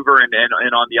Vancouver and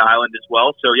on the island as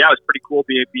well. So yeah, it was pretty cool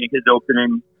being his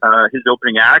opening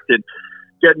act and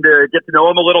get to know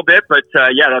him a little bit. But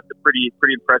yeah, that's a pretty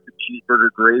impressive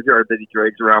cheeseburger graveyard that he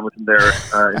drags around with him there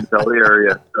in the Valley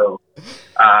area. So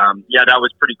yeah, that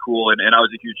was pretty cool. And I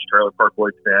was a huge Trailer Park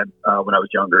Boys fan when I was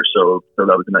younger. So that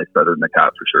was a nice feather in the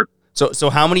cap for sure. So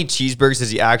how many cheeseburgers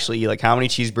does he actually eat? Like, how many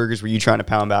cheeseburgers were you trying to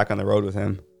pound back on the road with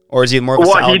him? Or is he more of a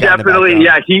salad he guy in the definitely,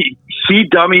 background? yeah, he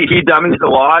dummies a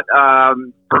lot.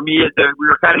 For me, we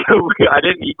were kind of, I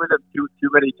didn't eat with him too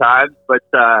many times, but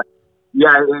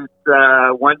yeah,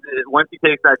 it's once he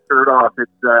takes that shirt off,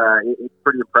 it's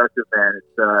pretty impressive, man.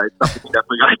 It's something you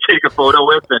definitely got to take a photo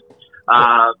with, and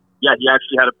yeah, he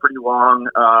actually had a pretty long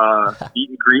meet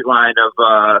and greet line of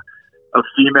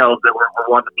females that were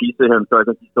wanting a piece of him. So I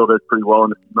think he still does pretty well in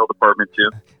the female department too.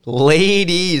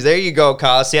 Ladies, there you go,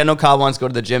 Kyle. See, I know Kyle wants to go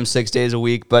to the gym 6 days a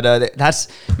week, but that's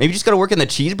maybe you just got to work in the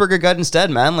cheeseburger gut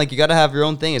instead, man. Like, you got to have your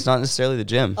own thing. It's not necessarily the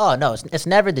gym. Oh, no, it's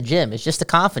never the gym. It's just the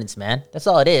confidence, man. That's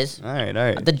all it is. All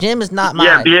right. The gym is not mine.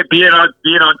 Yeah, being on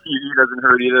TV doesn't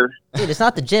hurt either. Dude, it's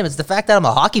not the gym. It's the fact that I'm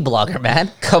a hockey blogger,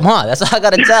 man. Come on. That's all I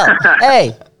got to tell.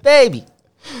 Hey, baby.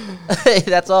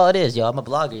 That's all it is, yo. I'm a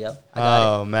blogger, yo. I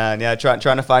got it. Man, yeah, trying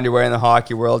to find your way in the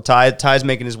hockey world. Ty's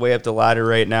making his way up the ladder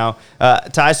right now.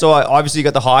 Ty, so obviously you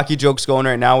got the hockey jokes going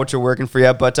right now, which are working for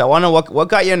you. But I want to know what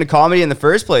got you into comedy in the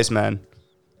first place, man.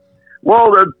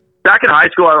 Well, back in high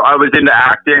school, I was into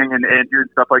acting and doing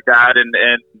stuff like that, and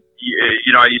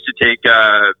you know, I used to take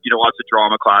lots of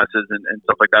drama classes and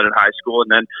stuff like that in high school,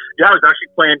 and then yeah, I was actually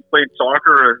playing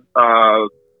soccer,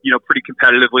 pretty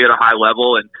competitively at a high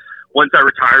level, and once I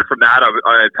retired from that,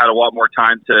 I've had a lot more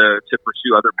time to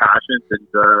pursue other passions, and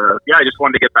yeah, I just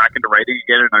wanted to get back into writing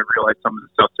again, and I realized some of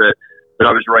the stuff that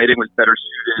I was writing was better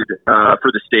suited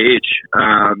for the stage.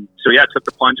 So yeah, I took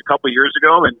the plunge a couple of years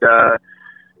ago, and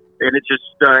it just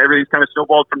everything's kind of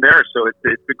snowballed from there. So it's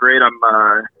been great.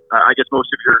 I guess most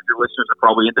of your listeners are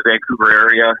probably in the Vancouver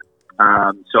area,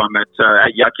 so I'm at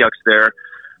Yuck Yucks there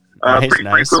pretty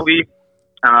frequently.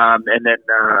 And then,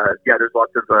 there's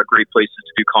lots of great places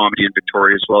to do comedy in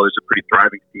Victoria as well. There's a pretty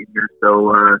thriving scene here.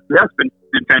 So, yeah, it's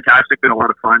been fantastic, been a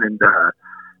lot of fun, and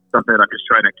something that I'm just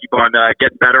trying to keep on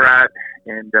getting better at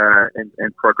and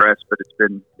progress. But it's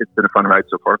been a fun ride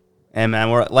so far. Hey,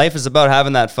 man, life is about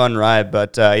having that fun ride.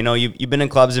 But, you've been in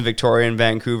clubs in Victoria and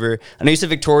Vancouver. I know you said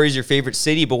Victoria is your favorite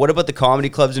city, but what about the comedy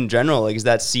clubs in general? Like, is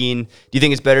that scene, do you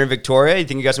think it's better in Victoria? Do you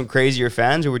think you got some crazier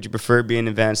fans, or would you prefer being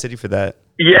in Van City for that?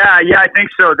 Yeah, I think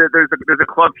so. There's a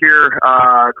club here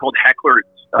called Hecklers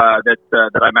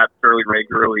that I'm at fairly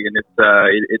regularly, and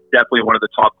it's definitely one of the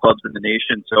top clubs in the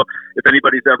nation. So if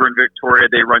anybody's ever in Victoria,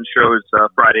 they run shows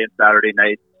Friday and Saturday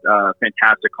nights.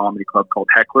 Fantastic comedy club called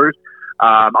Hecklers.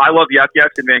 I love Yuck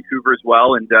Yucks in Vancouver as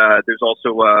well, and there's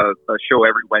also a show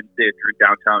every Wednesday if you're in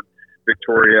downtown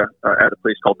Victoria at a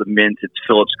place called The Mint. It's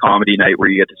Phillips Comedy Night where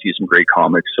you get to see some great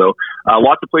comics. So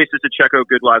lots of places to check out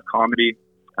good live comedy.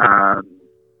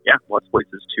 Yeah, lots of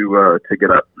places to get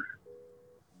up.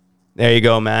 There you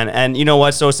go, man. And you know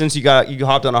what? So since you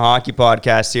hopped on a hockey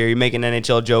podcast here, you're making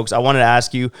NHL jokes. I wanted to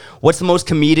ask you, what's the most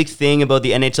comedic thing about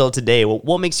the NHL today?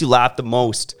 What makes you laugh the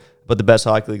most about the best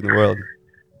hockey league in the world?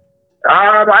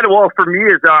 Well, for me,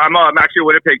 I'm actually a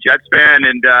Winnipeg Jets fan,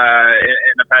 and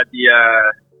I've had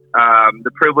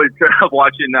the privilege of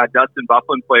watching Dustin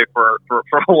Byfuglien play for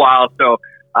a while. So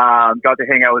got to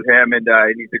hang out with him, and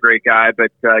he's a great guy.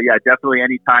 But yeah, definitely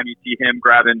anytime you see him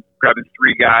grabbing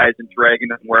 3 guys and dragging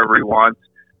them wherever he wants,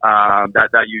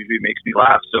 that usually makes me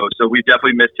laugh. So we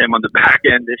definitely missed him on the back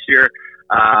end this year.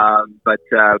 But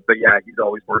yeah, he's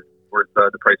always worth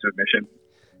the price of admission.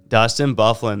 Dustin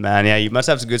Byfuglien, man. Yeah, you must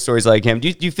have some good stories like him. Do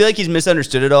you feel like he's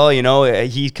misunderstood at all? You know,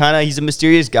 he's a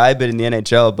mysterious guy, but in the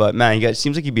NHL, but man,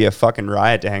 seems like he'd be a fucking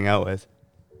riot to hang out with.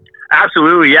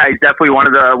 Absolutely, yeah. He's definitely one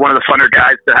of the funner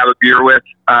guys to have a beer with.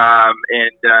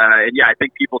 And yeah, I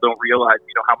think people don't realize,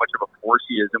 how much of a force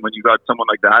he is. And when you got someone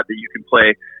like that you can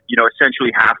play,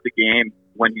 essentially half the game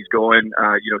when he's going,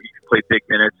 he can play big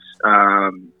minutes.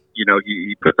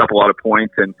 He puts up a lot of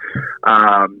points, and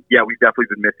yeah, we've definitely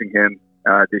been missing him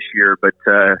this year. But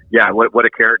yeah, what a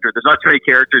character. There's not too many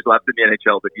characters left in the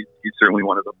NHL, but he's certainly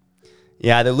one of them.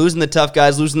 Yeah, they're losing the tough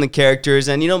guys, losing the characters,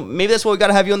 and maybe that's why we got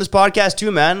to have you on this podcast too,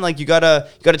 man. Like you gotta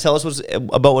tell us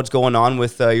about what's going on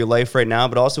with your life right now,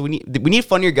 but also we need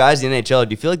funnier guys in the NHL.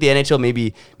 Do you feel like the NHL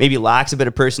maybe lacks a bit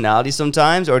of personality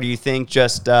sometimes, or do you think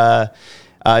just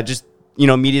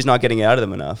media's not getting it out of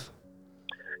them enough?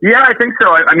 Yeah, I think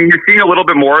so. I mean, you're seeing a little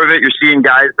bit more of it. You're seeing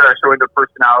guys showing their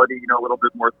personality, a little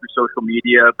bit more through social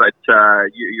media, but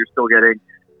you're still getting,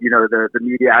 the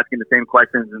media asking the same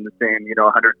questions and the same,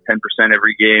 110%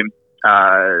 every game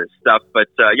stuff. But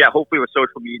yeah, hopefully with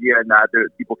social media and that,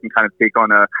 people can kind of take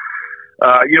on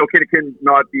can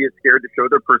not be as scared to show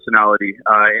their personality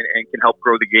and can help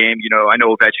grow the game. I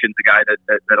know Ovechkin's a guy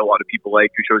that a lot of people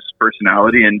like, who shows his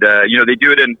personality, and they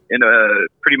do it in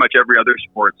pretty much every other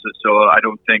sport. So I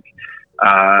don't think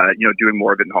doing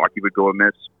more of it in hockey would go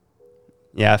amiss.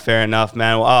 Yeah, fair enough,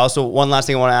 man. Also, one last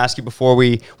thing I want to ask you before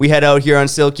we head out here on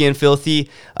Silky and Filthy.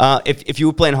 If you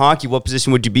were playing hockey, what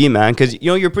position would you be, man? Because,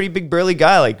 you're a pretty big, burly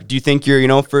guy. Like, do you think you're,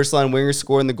 first-line winger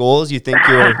scoring the goals? You think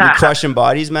you're crushing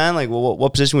bodies, man? Like,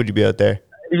 what position would you be out there?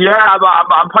 Yeah,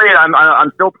 I'm playing.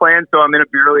 I'm still playing, so I'm in a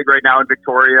beer league right now in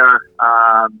Victoria.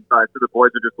 So the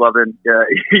boys are just loving,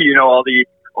 all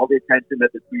the attention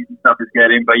that the tweets and stuff is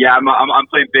getting. But yeah, I'm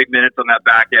playing big minutes on that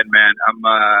back end,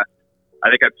 man. I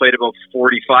think I played about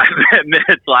 45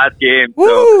 minutes last game.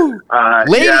 So,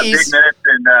 ladies, yeah, big minutes,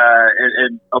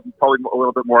 and I'm probably a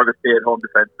little bit more of a stay-at-home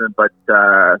defenseman. But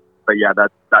yeah,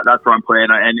 that's where I'm playing.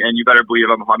 And you better believe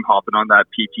I'm hopping on that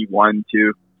PT1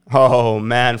 too. Oh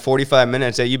man, 45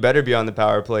 minutes. Yeah, you better be on the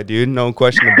power play, dude. No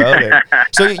question about it.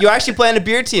 So you're actually playing a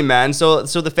beer team, man. So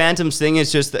the Phantoms thing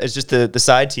is just the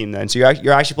side team then. So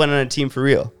you're actually playing on a team for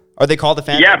real. Are they called the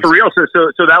Phantoms? Yeah, for real. So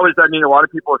that was, a lot of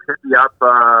people have hit me up,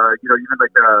 even like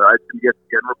I had an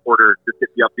ESPN reporter just hit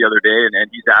me up the other day, and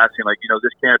he's asking, like,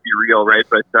 this can't be real, right?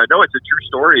 But no, it's a true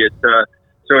story.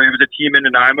 So it was a team in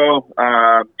Nanaimo,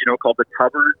 called the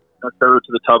Tubbers. Shout out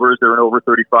to the Tubbers. They're an over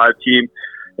 35 team.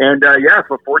 And yeah,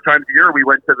 so 4 times a year we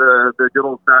went to the good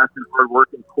old fashioned hard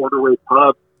working Quarterway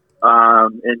pub,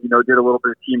 and did a little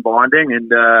bit of team bonding, and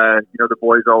the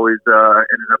boys always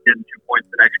ended up getting 2 points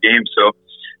the next game. So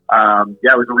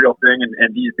yeah, it was a real thing,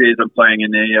 and these days I'm playing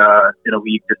in a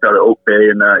league just out of Oak Bay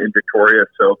in Victoria.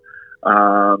 So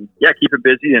yeah, keep it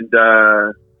busy, and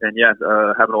yeah,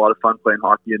 having a lot of fun playing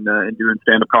hockey and doing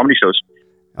stand-up comedy shows.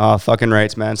 Oh, fucking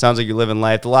rights, man. Sounds like you're living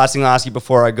life. The last thing I'll ask you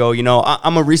before I go,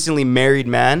 I'm a recently married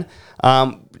man.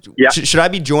 Yeah. Should I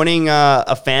be joining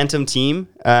a Phantom team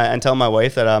and tell my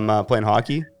wife that I'm playing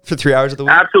hockey for 3 hours of the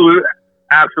week?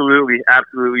 Absolutely,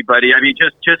 buddy. I mean,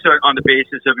 just on the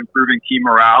basis of improving team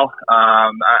morale,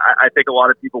 I think a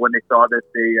lot of people, when they saw this,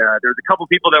 there was a couple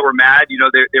people that were mad.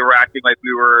 They were acting like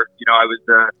we were, I was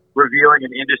revealing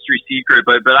an industry secret,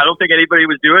 but I don't think anybody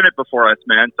was doing it before us,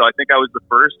 man. So I think I was the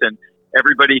first, and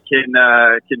everybody can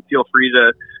feel free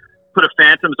to put a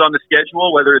Phantoms on the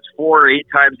schedule, whether it's 4 or 8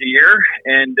 times a year,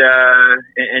 and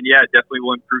yeah, it definitely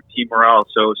will improve team morale.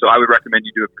 So I would recommend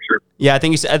you do it for sure. Yeah, I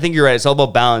think you're right. It's all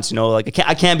about balance. Like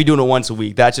I can't be doing it once a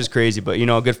week. That's just crazy. But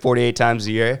a good 48 times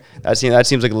a year. That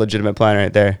seems like a legitimate plan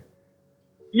right there.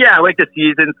 Yeah, I like the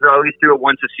season. So at least do it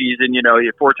once a season.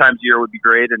 4 times a year would be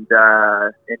great. And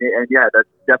yeah, that's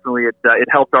definitely it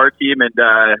helped our team, and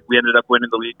we ended up winning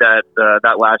the league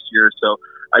that last year. So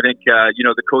I think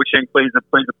the coaching plays a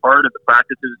part, and the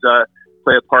practices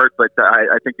play a part. But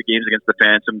I think the games against the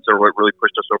Phantoms are what really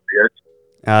pushed us over the edge.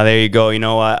 There you go.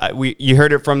 You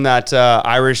heard it from that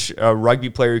Irish rugby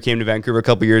player who came to Vancouver a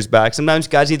couple years back. Sometimes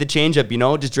guys need the change up,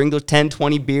 just drink those 10,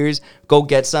 20 beers, go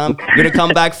get some. You're going to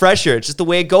come back fresher. It's just the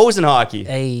way it goes in hockey.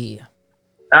 Hey.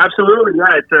 Absolutely,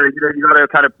 yeah. It's you got to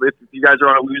kind of, if you guys are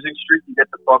on a losing streak, you get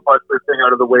the buster thing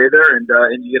out of the way there, and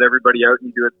you get everybody out and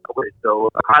you do it that way. So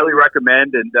I highly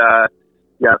recommend, and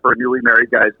yeah, for a newly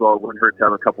married guy as well, it wouldn't hurt to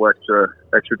have a couple extra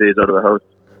days out of the house.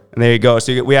 And there you go.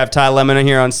 So we have Ty Lemon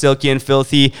here on Silky and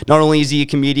Filthy. Not only is he a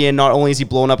comedian, not only is he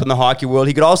blown up in the hockey world,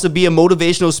 he could also be a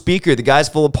motivational speaker. The guy's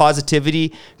full of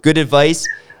positivity, good advice.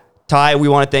 Ty, we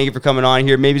want to thank you for coming on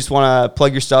here. Maybe just want to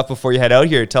plug your stuff before you head out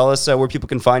here. Tell us where people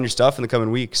can find your stuff in the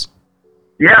coming weeks.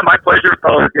 Yeah, my pleasure,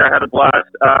 fellas. Yeah, I had a blast.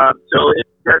 So it's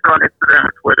on Instagram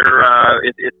and Twitter.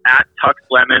 It's at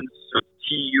TuxLemons, so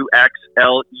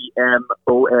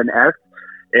TuxLemons.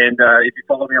 And if you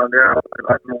follow me on there, I've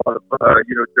done a lot of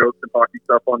jokes and hockey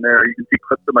stuff on there. You can see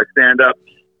clips of my stand-up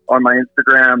on my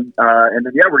Instagram. And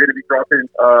then, yeah, we're going to be dropping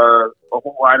a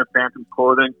whole line of Phantoms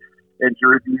clothing and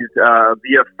jerseys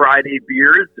via Friday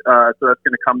Beers. So that's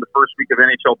going to come the first week of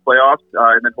NHL playoffs.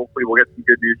 And then hopefully we'll get some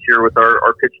good news here with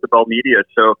our pitch to Bell Media.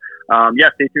 So, yeah,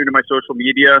 stay tuned to my social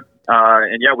media.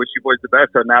 And, yeah, wish you boys the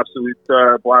best. An absolute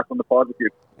blast on the pod with you.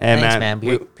 Hey, Thanks, man.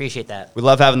 We appreciate that. We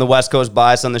love having the West Coast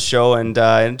bias on the show, and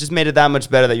it just made it that much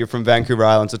better that you're from Vancouver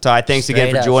Island. So, Ty, thanks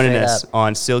again for joining us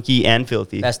on Silky and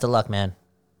Filthy. Best of luck, man.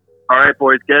 All right,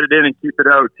 boys. Get it in and keep it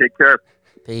out. Take care.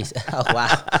 Peace. Oh, wow.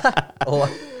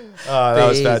 That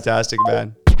was fantastic,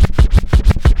 man.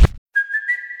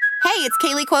 Hey, it's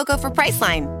Kaylee Cuoco for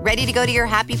Priceline. Ready to go to your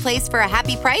happy place for a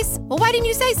happy price? Well, why didn't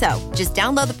you say so? Just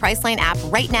download the Priceline app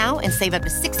right now and save up to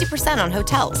 60% on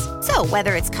hotels. So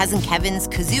whether it's Cousin Kevin's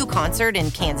Kazoo Concert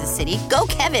in Kansas City, go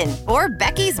Kevin, or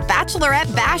Becky's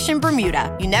Bachelorette Bash in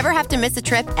Bermuda, you never have to miss a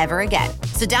trip ever again.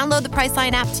 So download the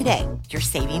Priceline app today. Your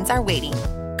savings are waiting.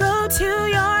 Go to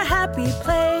your happy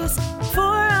place for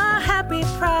a happy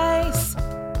price.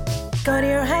 Go to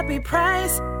your happy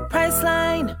price,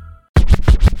 Priceline.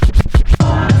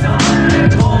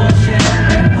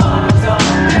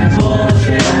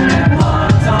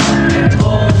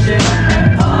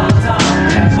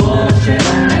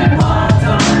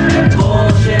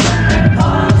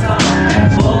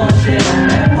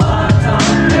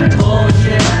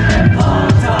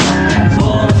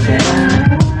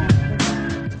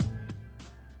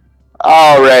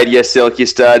 All right, you Silky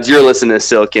studs. You're listening to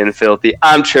Silky and Filthy.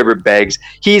 I'm Trevor Beggs.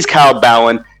 He's Kyle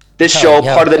Bowen. This show,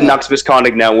 part of the Nux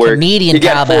Misconduct Network. Comedian you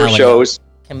get Kyle 4 Bowen. shows.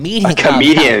 Comedian.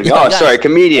 Comedian.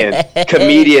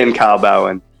 Comedian Kyle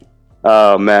Bowen.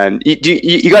 Oh, man.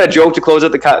 You got a joke to close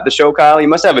out the show, Kyle? You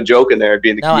must have a joke in there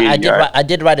being the comedian. I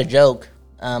did write a joke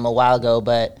a while ago,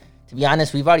 but to be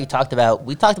honest, we talked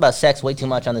about sex way too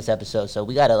much on this episode, so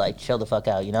we got to, chill the fuck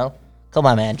out, you know? Come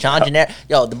on, man. John Gennaro.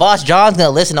 Yo, the boss John's going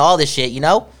to listen to all this shit, you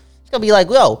know? He's going to be like,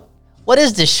 yo, what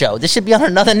is this show? This should be on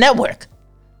another network.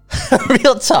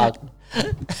 Real talk.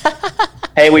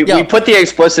 Hey, we put the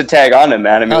explicit tag on it,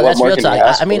 man. I mean, what more real can talk. you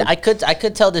ask I mean, for? I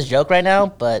could tell this joke right now,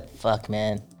 but fuck,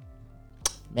 man.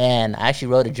 Man, I actually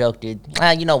wrote a joke, dude.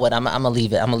 You know what? I'm gonna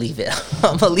leave it. I'm gonna leave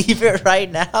it right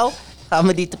now. I'm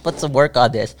gonna need to put some work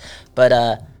on this.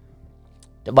 But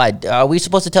why are we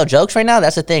supposed to tell jokes right now?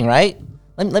 That's the thing, right?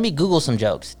 Let me Google some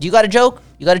jokes. Do you got a joke?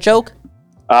 You got a joke?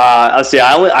 I'll see.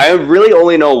 I really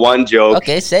only know one joke.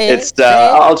 Okay, say it.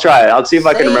 I'll try it. I'll see if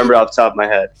I can remember off the top of my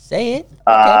head. Say it. Okay.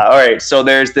 All right. So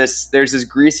there's this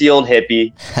greasy old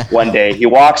hippie. One day he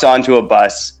walks onto a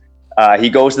bus.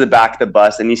 He goes to the back of the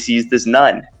bus and he sees this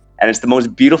nun, and it's the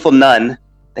most beautiful nun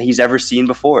that he's ever seen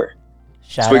before.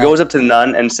 So he goes up to the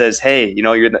nun and says, "Hey,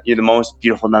 you're the most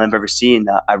beautiful nun I've ever seen.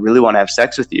 I really want to have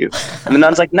sex with you." And the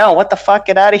nun's like, "No, what the fuck?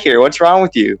 Get out of here. What's wrong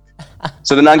with you?"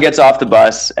 So the nun gets off the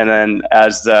bus, and then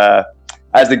as the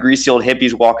greasy old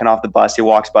hippie's walking off the bus, he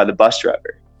walks by the bus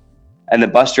driver. And the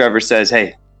bus driver says, "Hey,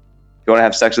 you want to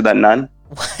have sex with that nun?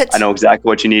 What? I know exactly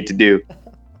what you need to do.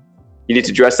 You need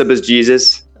to dress up as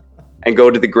Jesus and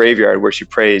go to the graveyard where she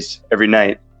prays every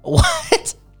night."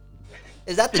 What?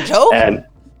 Is that the joke? And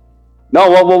no,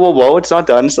 whoa, it's not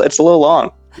done. It's a little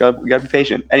long. You gotta be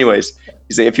patient. Anyways,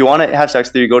 he's like, if you want to have sex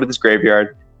with her, you go to this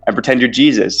graveyard and pretend you're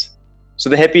Jesus. So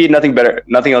the hippie,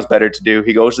 nothing else better to do.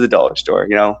 He goes to the dollar store,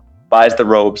 buys the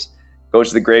robes, goes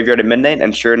to the graveyard at midnight,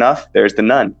 and sure enough, there's the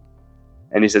nun.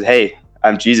 And he says, "Hey,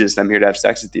 I'm Jesus, and I'm here to have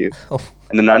sex with you." Oh.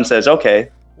 And the nun says, "Okay,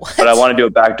 What? but I want to do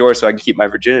it back door so I can keep my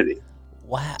virginity."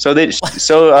 Wow. So the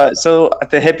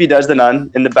hippie does the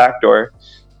nun in the back door,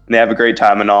 and they have a great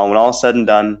time and all. When all is said and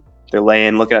done, they're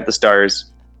laying, looking at the stars,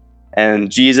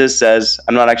 and Jesus says,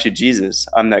 "I'm not actually Jesus.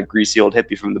 I'm that greasy old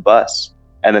hippie from the bus."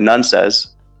 And the nun says,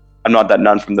 "I'm not that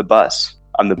nun from the bus.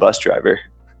 I'm the bus driver."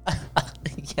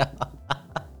 Yeah.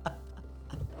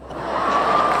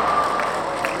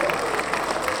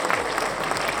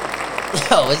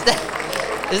 Yo,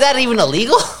 is that even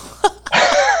illegal?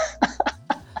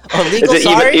 Oh, legal, Is it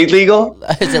sorry? illegal?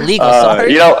 Is it legal?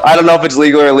 Sorry. You know, I don't know if it's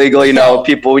legal or illegal. You know,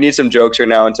 people, we need some jokes right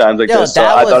now in times like Yo, this. So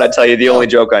that I was- thought I'd tell you the only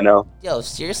joke I know. Yo,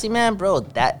 seriously, man, bro,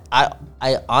 that I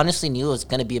honestly knew it was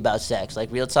gonna be about sex. Like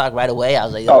real talk, right away. I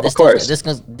was like, yo, Oh, of course.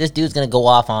 this dude's gonna go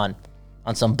off on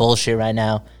some bullshit right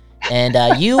now. And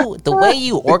the way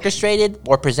you orchestrated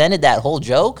or presented that whole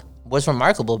joke was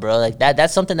remarkable, bro. Like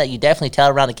that's something that you definitely tell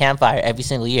around the campfire every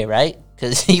single year, right?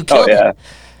 Because you killed it.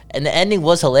 And the ending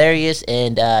was hilarious,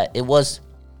 and it was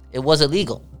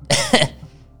illegal.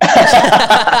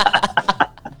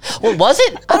 Well, was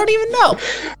it? I don't even know.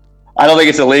 I don't think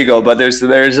it's illegal, but there's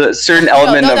a certain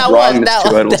element of wrongness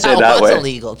to it. We'll say it that way.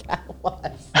 Illegal. That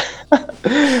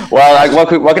was. Well, like,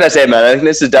 what can I say, man? I think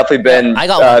this has definitely been. I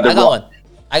got one.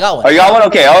 I got one. Oh, you got one?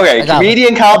 Okay. I got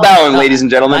Comedian Kyle Bowen, ladies and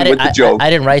gentlemen, with the joke. I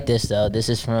didn't write this, though. This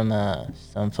is from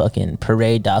some fucking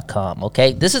parade.com,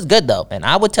 okay? This is good, though, and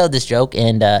I would tell this joke,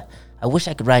 and I wish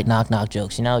I could write knock-knock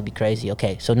jokes. You know, it'd be crazy.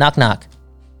 Okay, so knock-knock.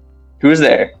 Who's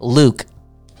there? Luke.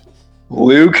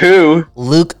 Luke who?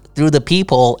 Luke through the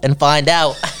peephole and find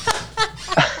out.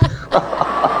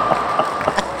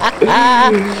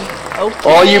 Okay.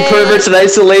 All you perverts in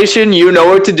isolation, you know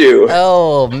what to do.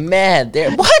 Oh, man.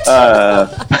 What?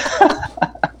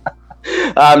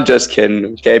 I'm just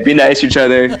kidding. Okay, be nice to each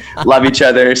other, love each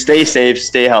other, stay safe,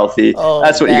 stay healthy. Oh,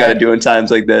 That's what you man. got to do in times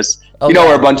like this. Oh, you know, man.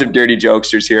 we're a bunch of dirty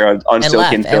jokesters here on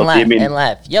Silky and Filthy. And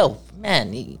laugh. Yo,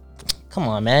 man, come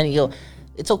on, man. Yo,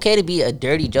 it's okay to be a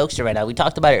dirty jokester right now. We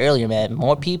talked about it earlier, man.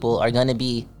 More people are going to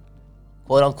be,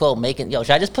 quote unquote, making. Yo,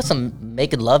 should I just put some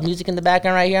making love music in the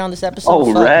background right here on this episode? Oh,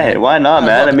 Fuck, right. man. Why not,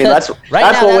 man? I mean, Because that's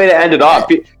right now, one way to end it off.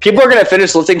 People are going to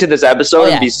finish listening to this episode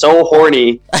and be so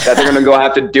horny that they're going to go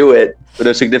have to do it with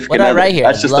a significant What about other. right here?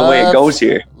 That's just the way it goes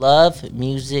here. Love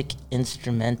music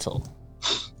instrumental.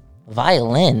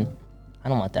 Violin. I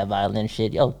don't want that violin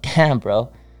shit. Yo, damn,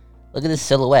 bro. Look at this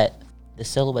silhouette. This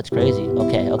silhouette's crazy.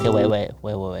 Okay, wait.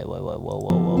 Whoa.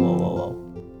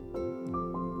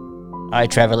 All right,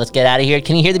 Trevor, let's get out of here.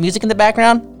 Can you hear the music in the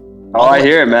background? Oh, I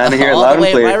hear it, man. I hear it All loud the and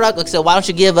way clear. right, Rock. Look, so why don't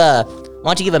you give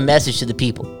a message to the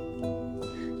people?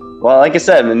 Well, like I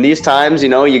said, in these times, you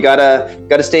know, you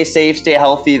gotta stay safe, stay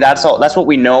healthy. That's all. That's what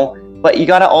we know. But you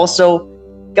gotta also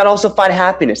find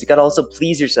happiness. You gotta also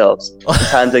please yourselves in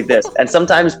times like this. And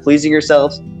sometimes pleasing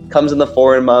yourselves comes in the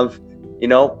form of, you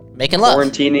know, making love,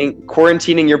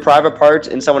 quarantining your private parts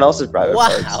in someone else's private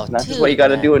parts. And that's just what you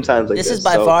gotta do in times like this. This is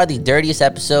by far the dirtiest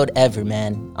episode ever,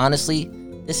 man. Honestly,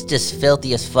 this is just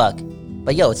filthy as fuck.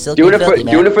 But yo, it's silky and filthy,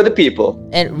 man. Doing it for the people.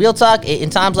 And real talk,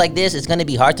 in times like this, it's gonna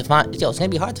be hard to find. Yo, it's gonna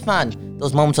be hard to find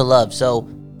those moments of love. So,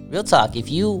 real talk, if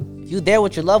you there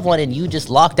with your loved one and you just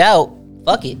locked out,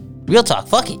 fuck it. Real talk,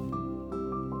 fuck it.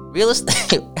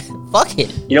 Fuck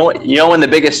it. You know what? You know when the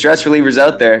biggest stress relievers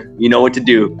out there, you know what to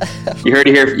do. You heard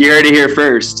it here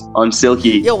first on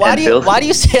Silky. Yo, why and do Filthy.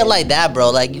 you say it like that,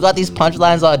 bro? Like you got these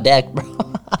punchlines on deck, bro.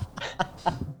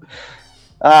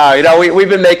 You know, we've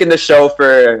been making the show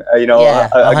for a good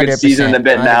 100%, season and a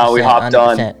bit now. We hopped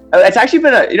 100%. on. It's actually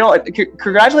been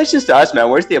congratulations to us, man.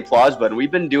 Where's the applause button?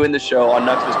 We've been doing the show on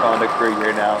Nuts Misconduct for a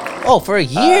year now. Oh, for a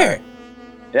year.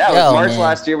 Yeah, it was Yo, March man.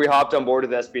 last year. We hopped on board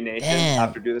with SB Nation Damn.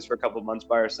 after doing this for a couple of months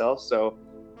by ourselves. So,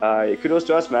 kudos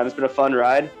to us, man. It's been a fun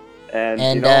ride, and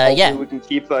hopefully we can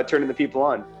keep turning the people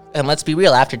on. And let's be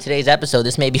real, after today's episode,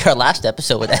 this may be our last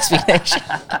episode with SB Nation.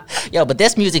 Yo, but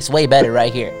this music's way better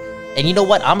right here. And you know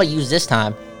what? I'm going to use this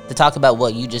time to talk about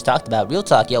what you just talked about. Real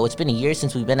talk, yo, it's been a year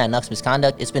since we've been at Nux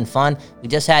Misconduct. It's been fun. We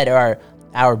just had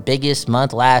our biggest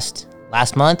month last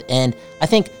month, and I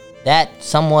think that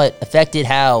somewhat affected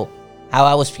how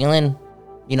I was feeling,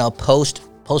 you know, post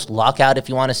lockout, if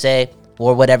you want to say,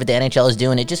 or whatever the NHL is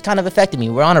doing. It just kind of affected me.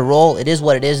 We're on a roll. It is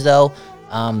what it is, though.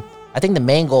 I think the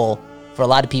main goal for a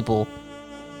lot of people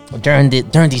during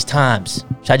these times.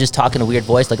 Should I just talk in a weird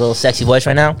voice, like a little sexy voice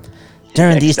right now?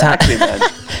 During these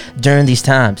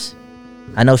times,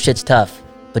 I know shit's tough,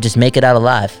 but just make it out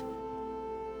alive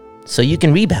so you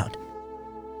can rebound.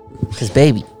 Because,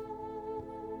 baby,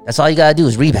 that's all you gotta do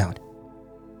is rebound.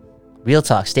 Real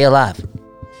talk, stay alive.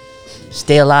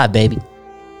 Stay alive, baby.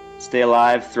 Stay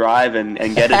alive, thrive, and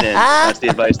get it in. That's the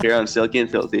advice here on Silky and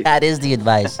Filthy. That is the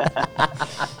advice.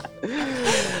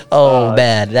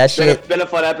 Man, that shit. It's been a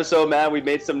fun episode, man. We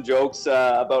made some jokes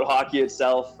about hockey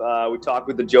itself. We talked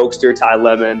with the jokester, Ty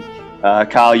Lemon.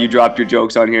 Kyle, you dropped your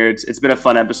jokes on here. It's been a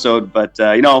fun episode, but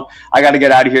I got to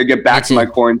get out of here, get back to my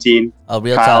quarantine. Oh,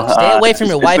 real Kyle, talk. Stay away from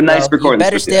your wife, been nice bro. You recording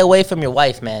better this with stay away from your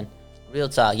wife, man. Real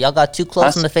talk. Y'all got too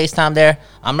close on the FaceTime there.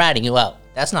 I'm ratting you out.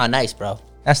 That's not nice, bro.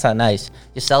 That's not nice.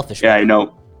 You're selfish. Yeah, bro. I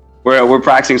know. we're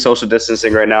practicing social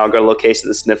distancing right now. I've got a little case of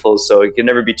the sniffles, so you can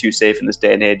never be too safe in this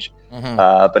day and age.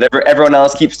 But everyone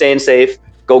else, keep staying safe.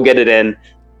 Go get it in,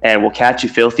 and we'll catch you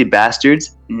filthy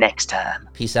bastards next time.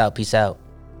 Peace out. Peace out.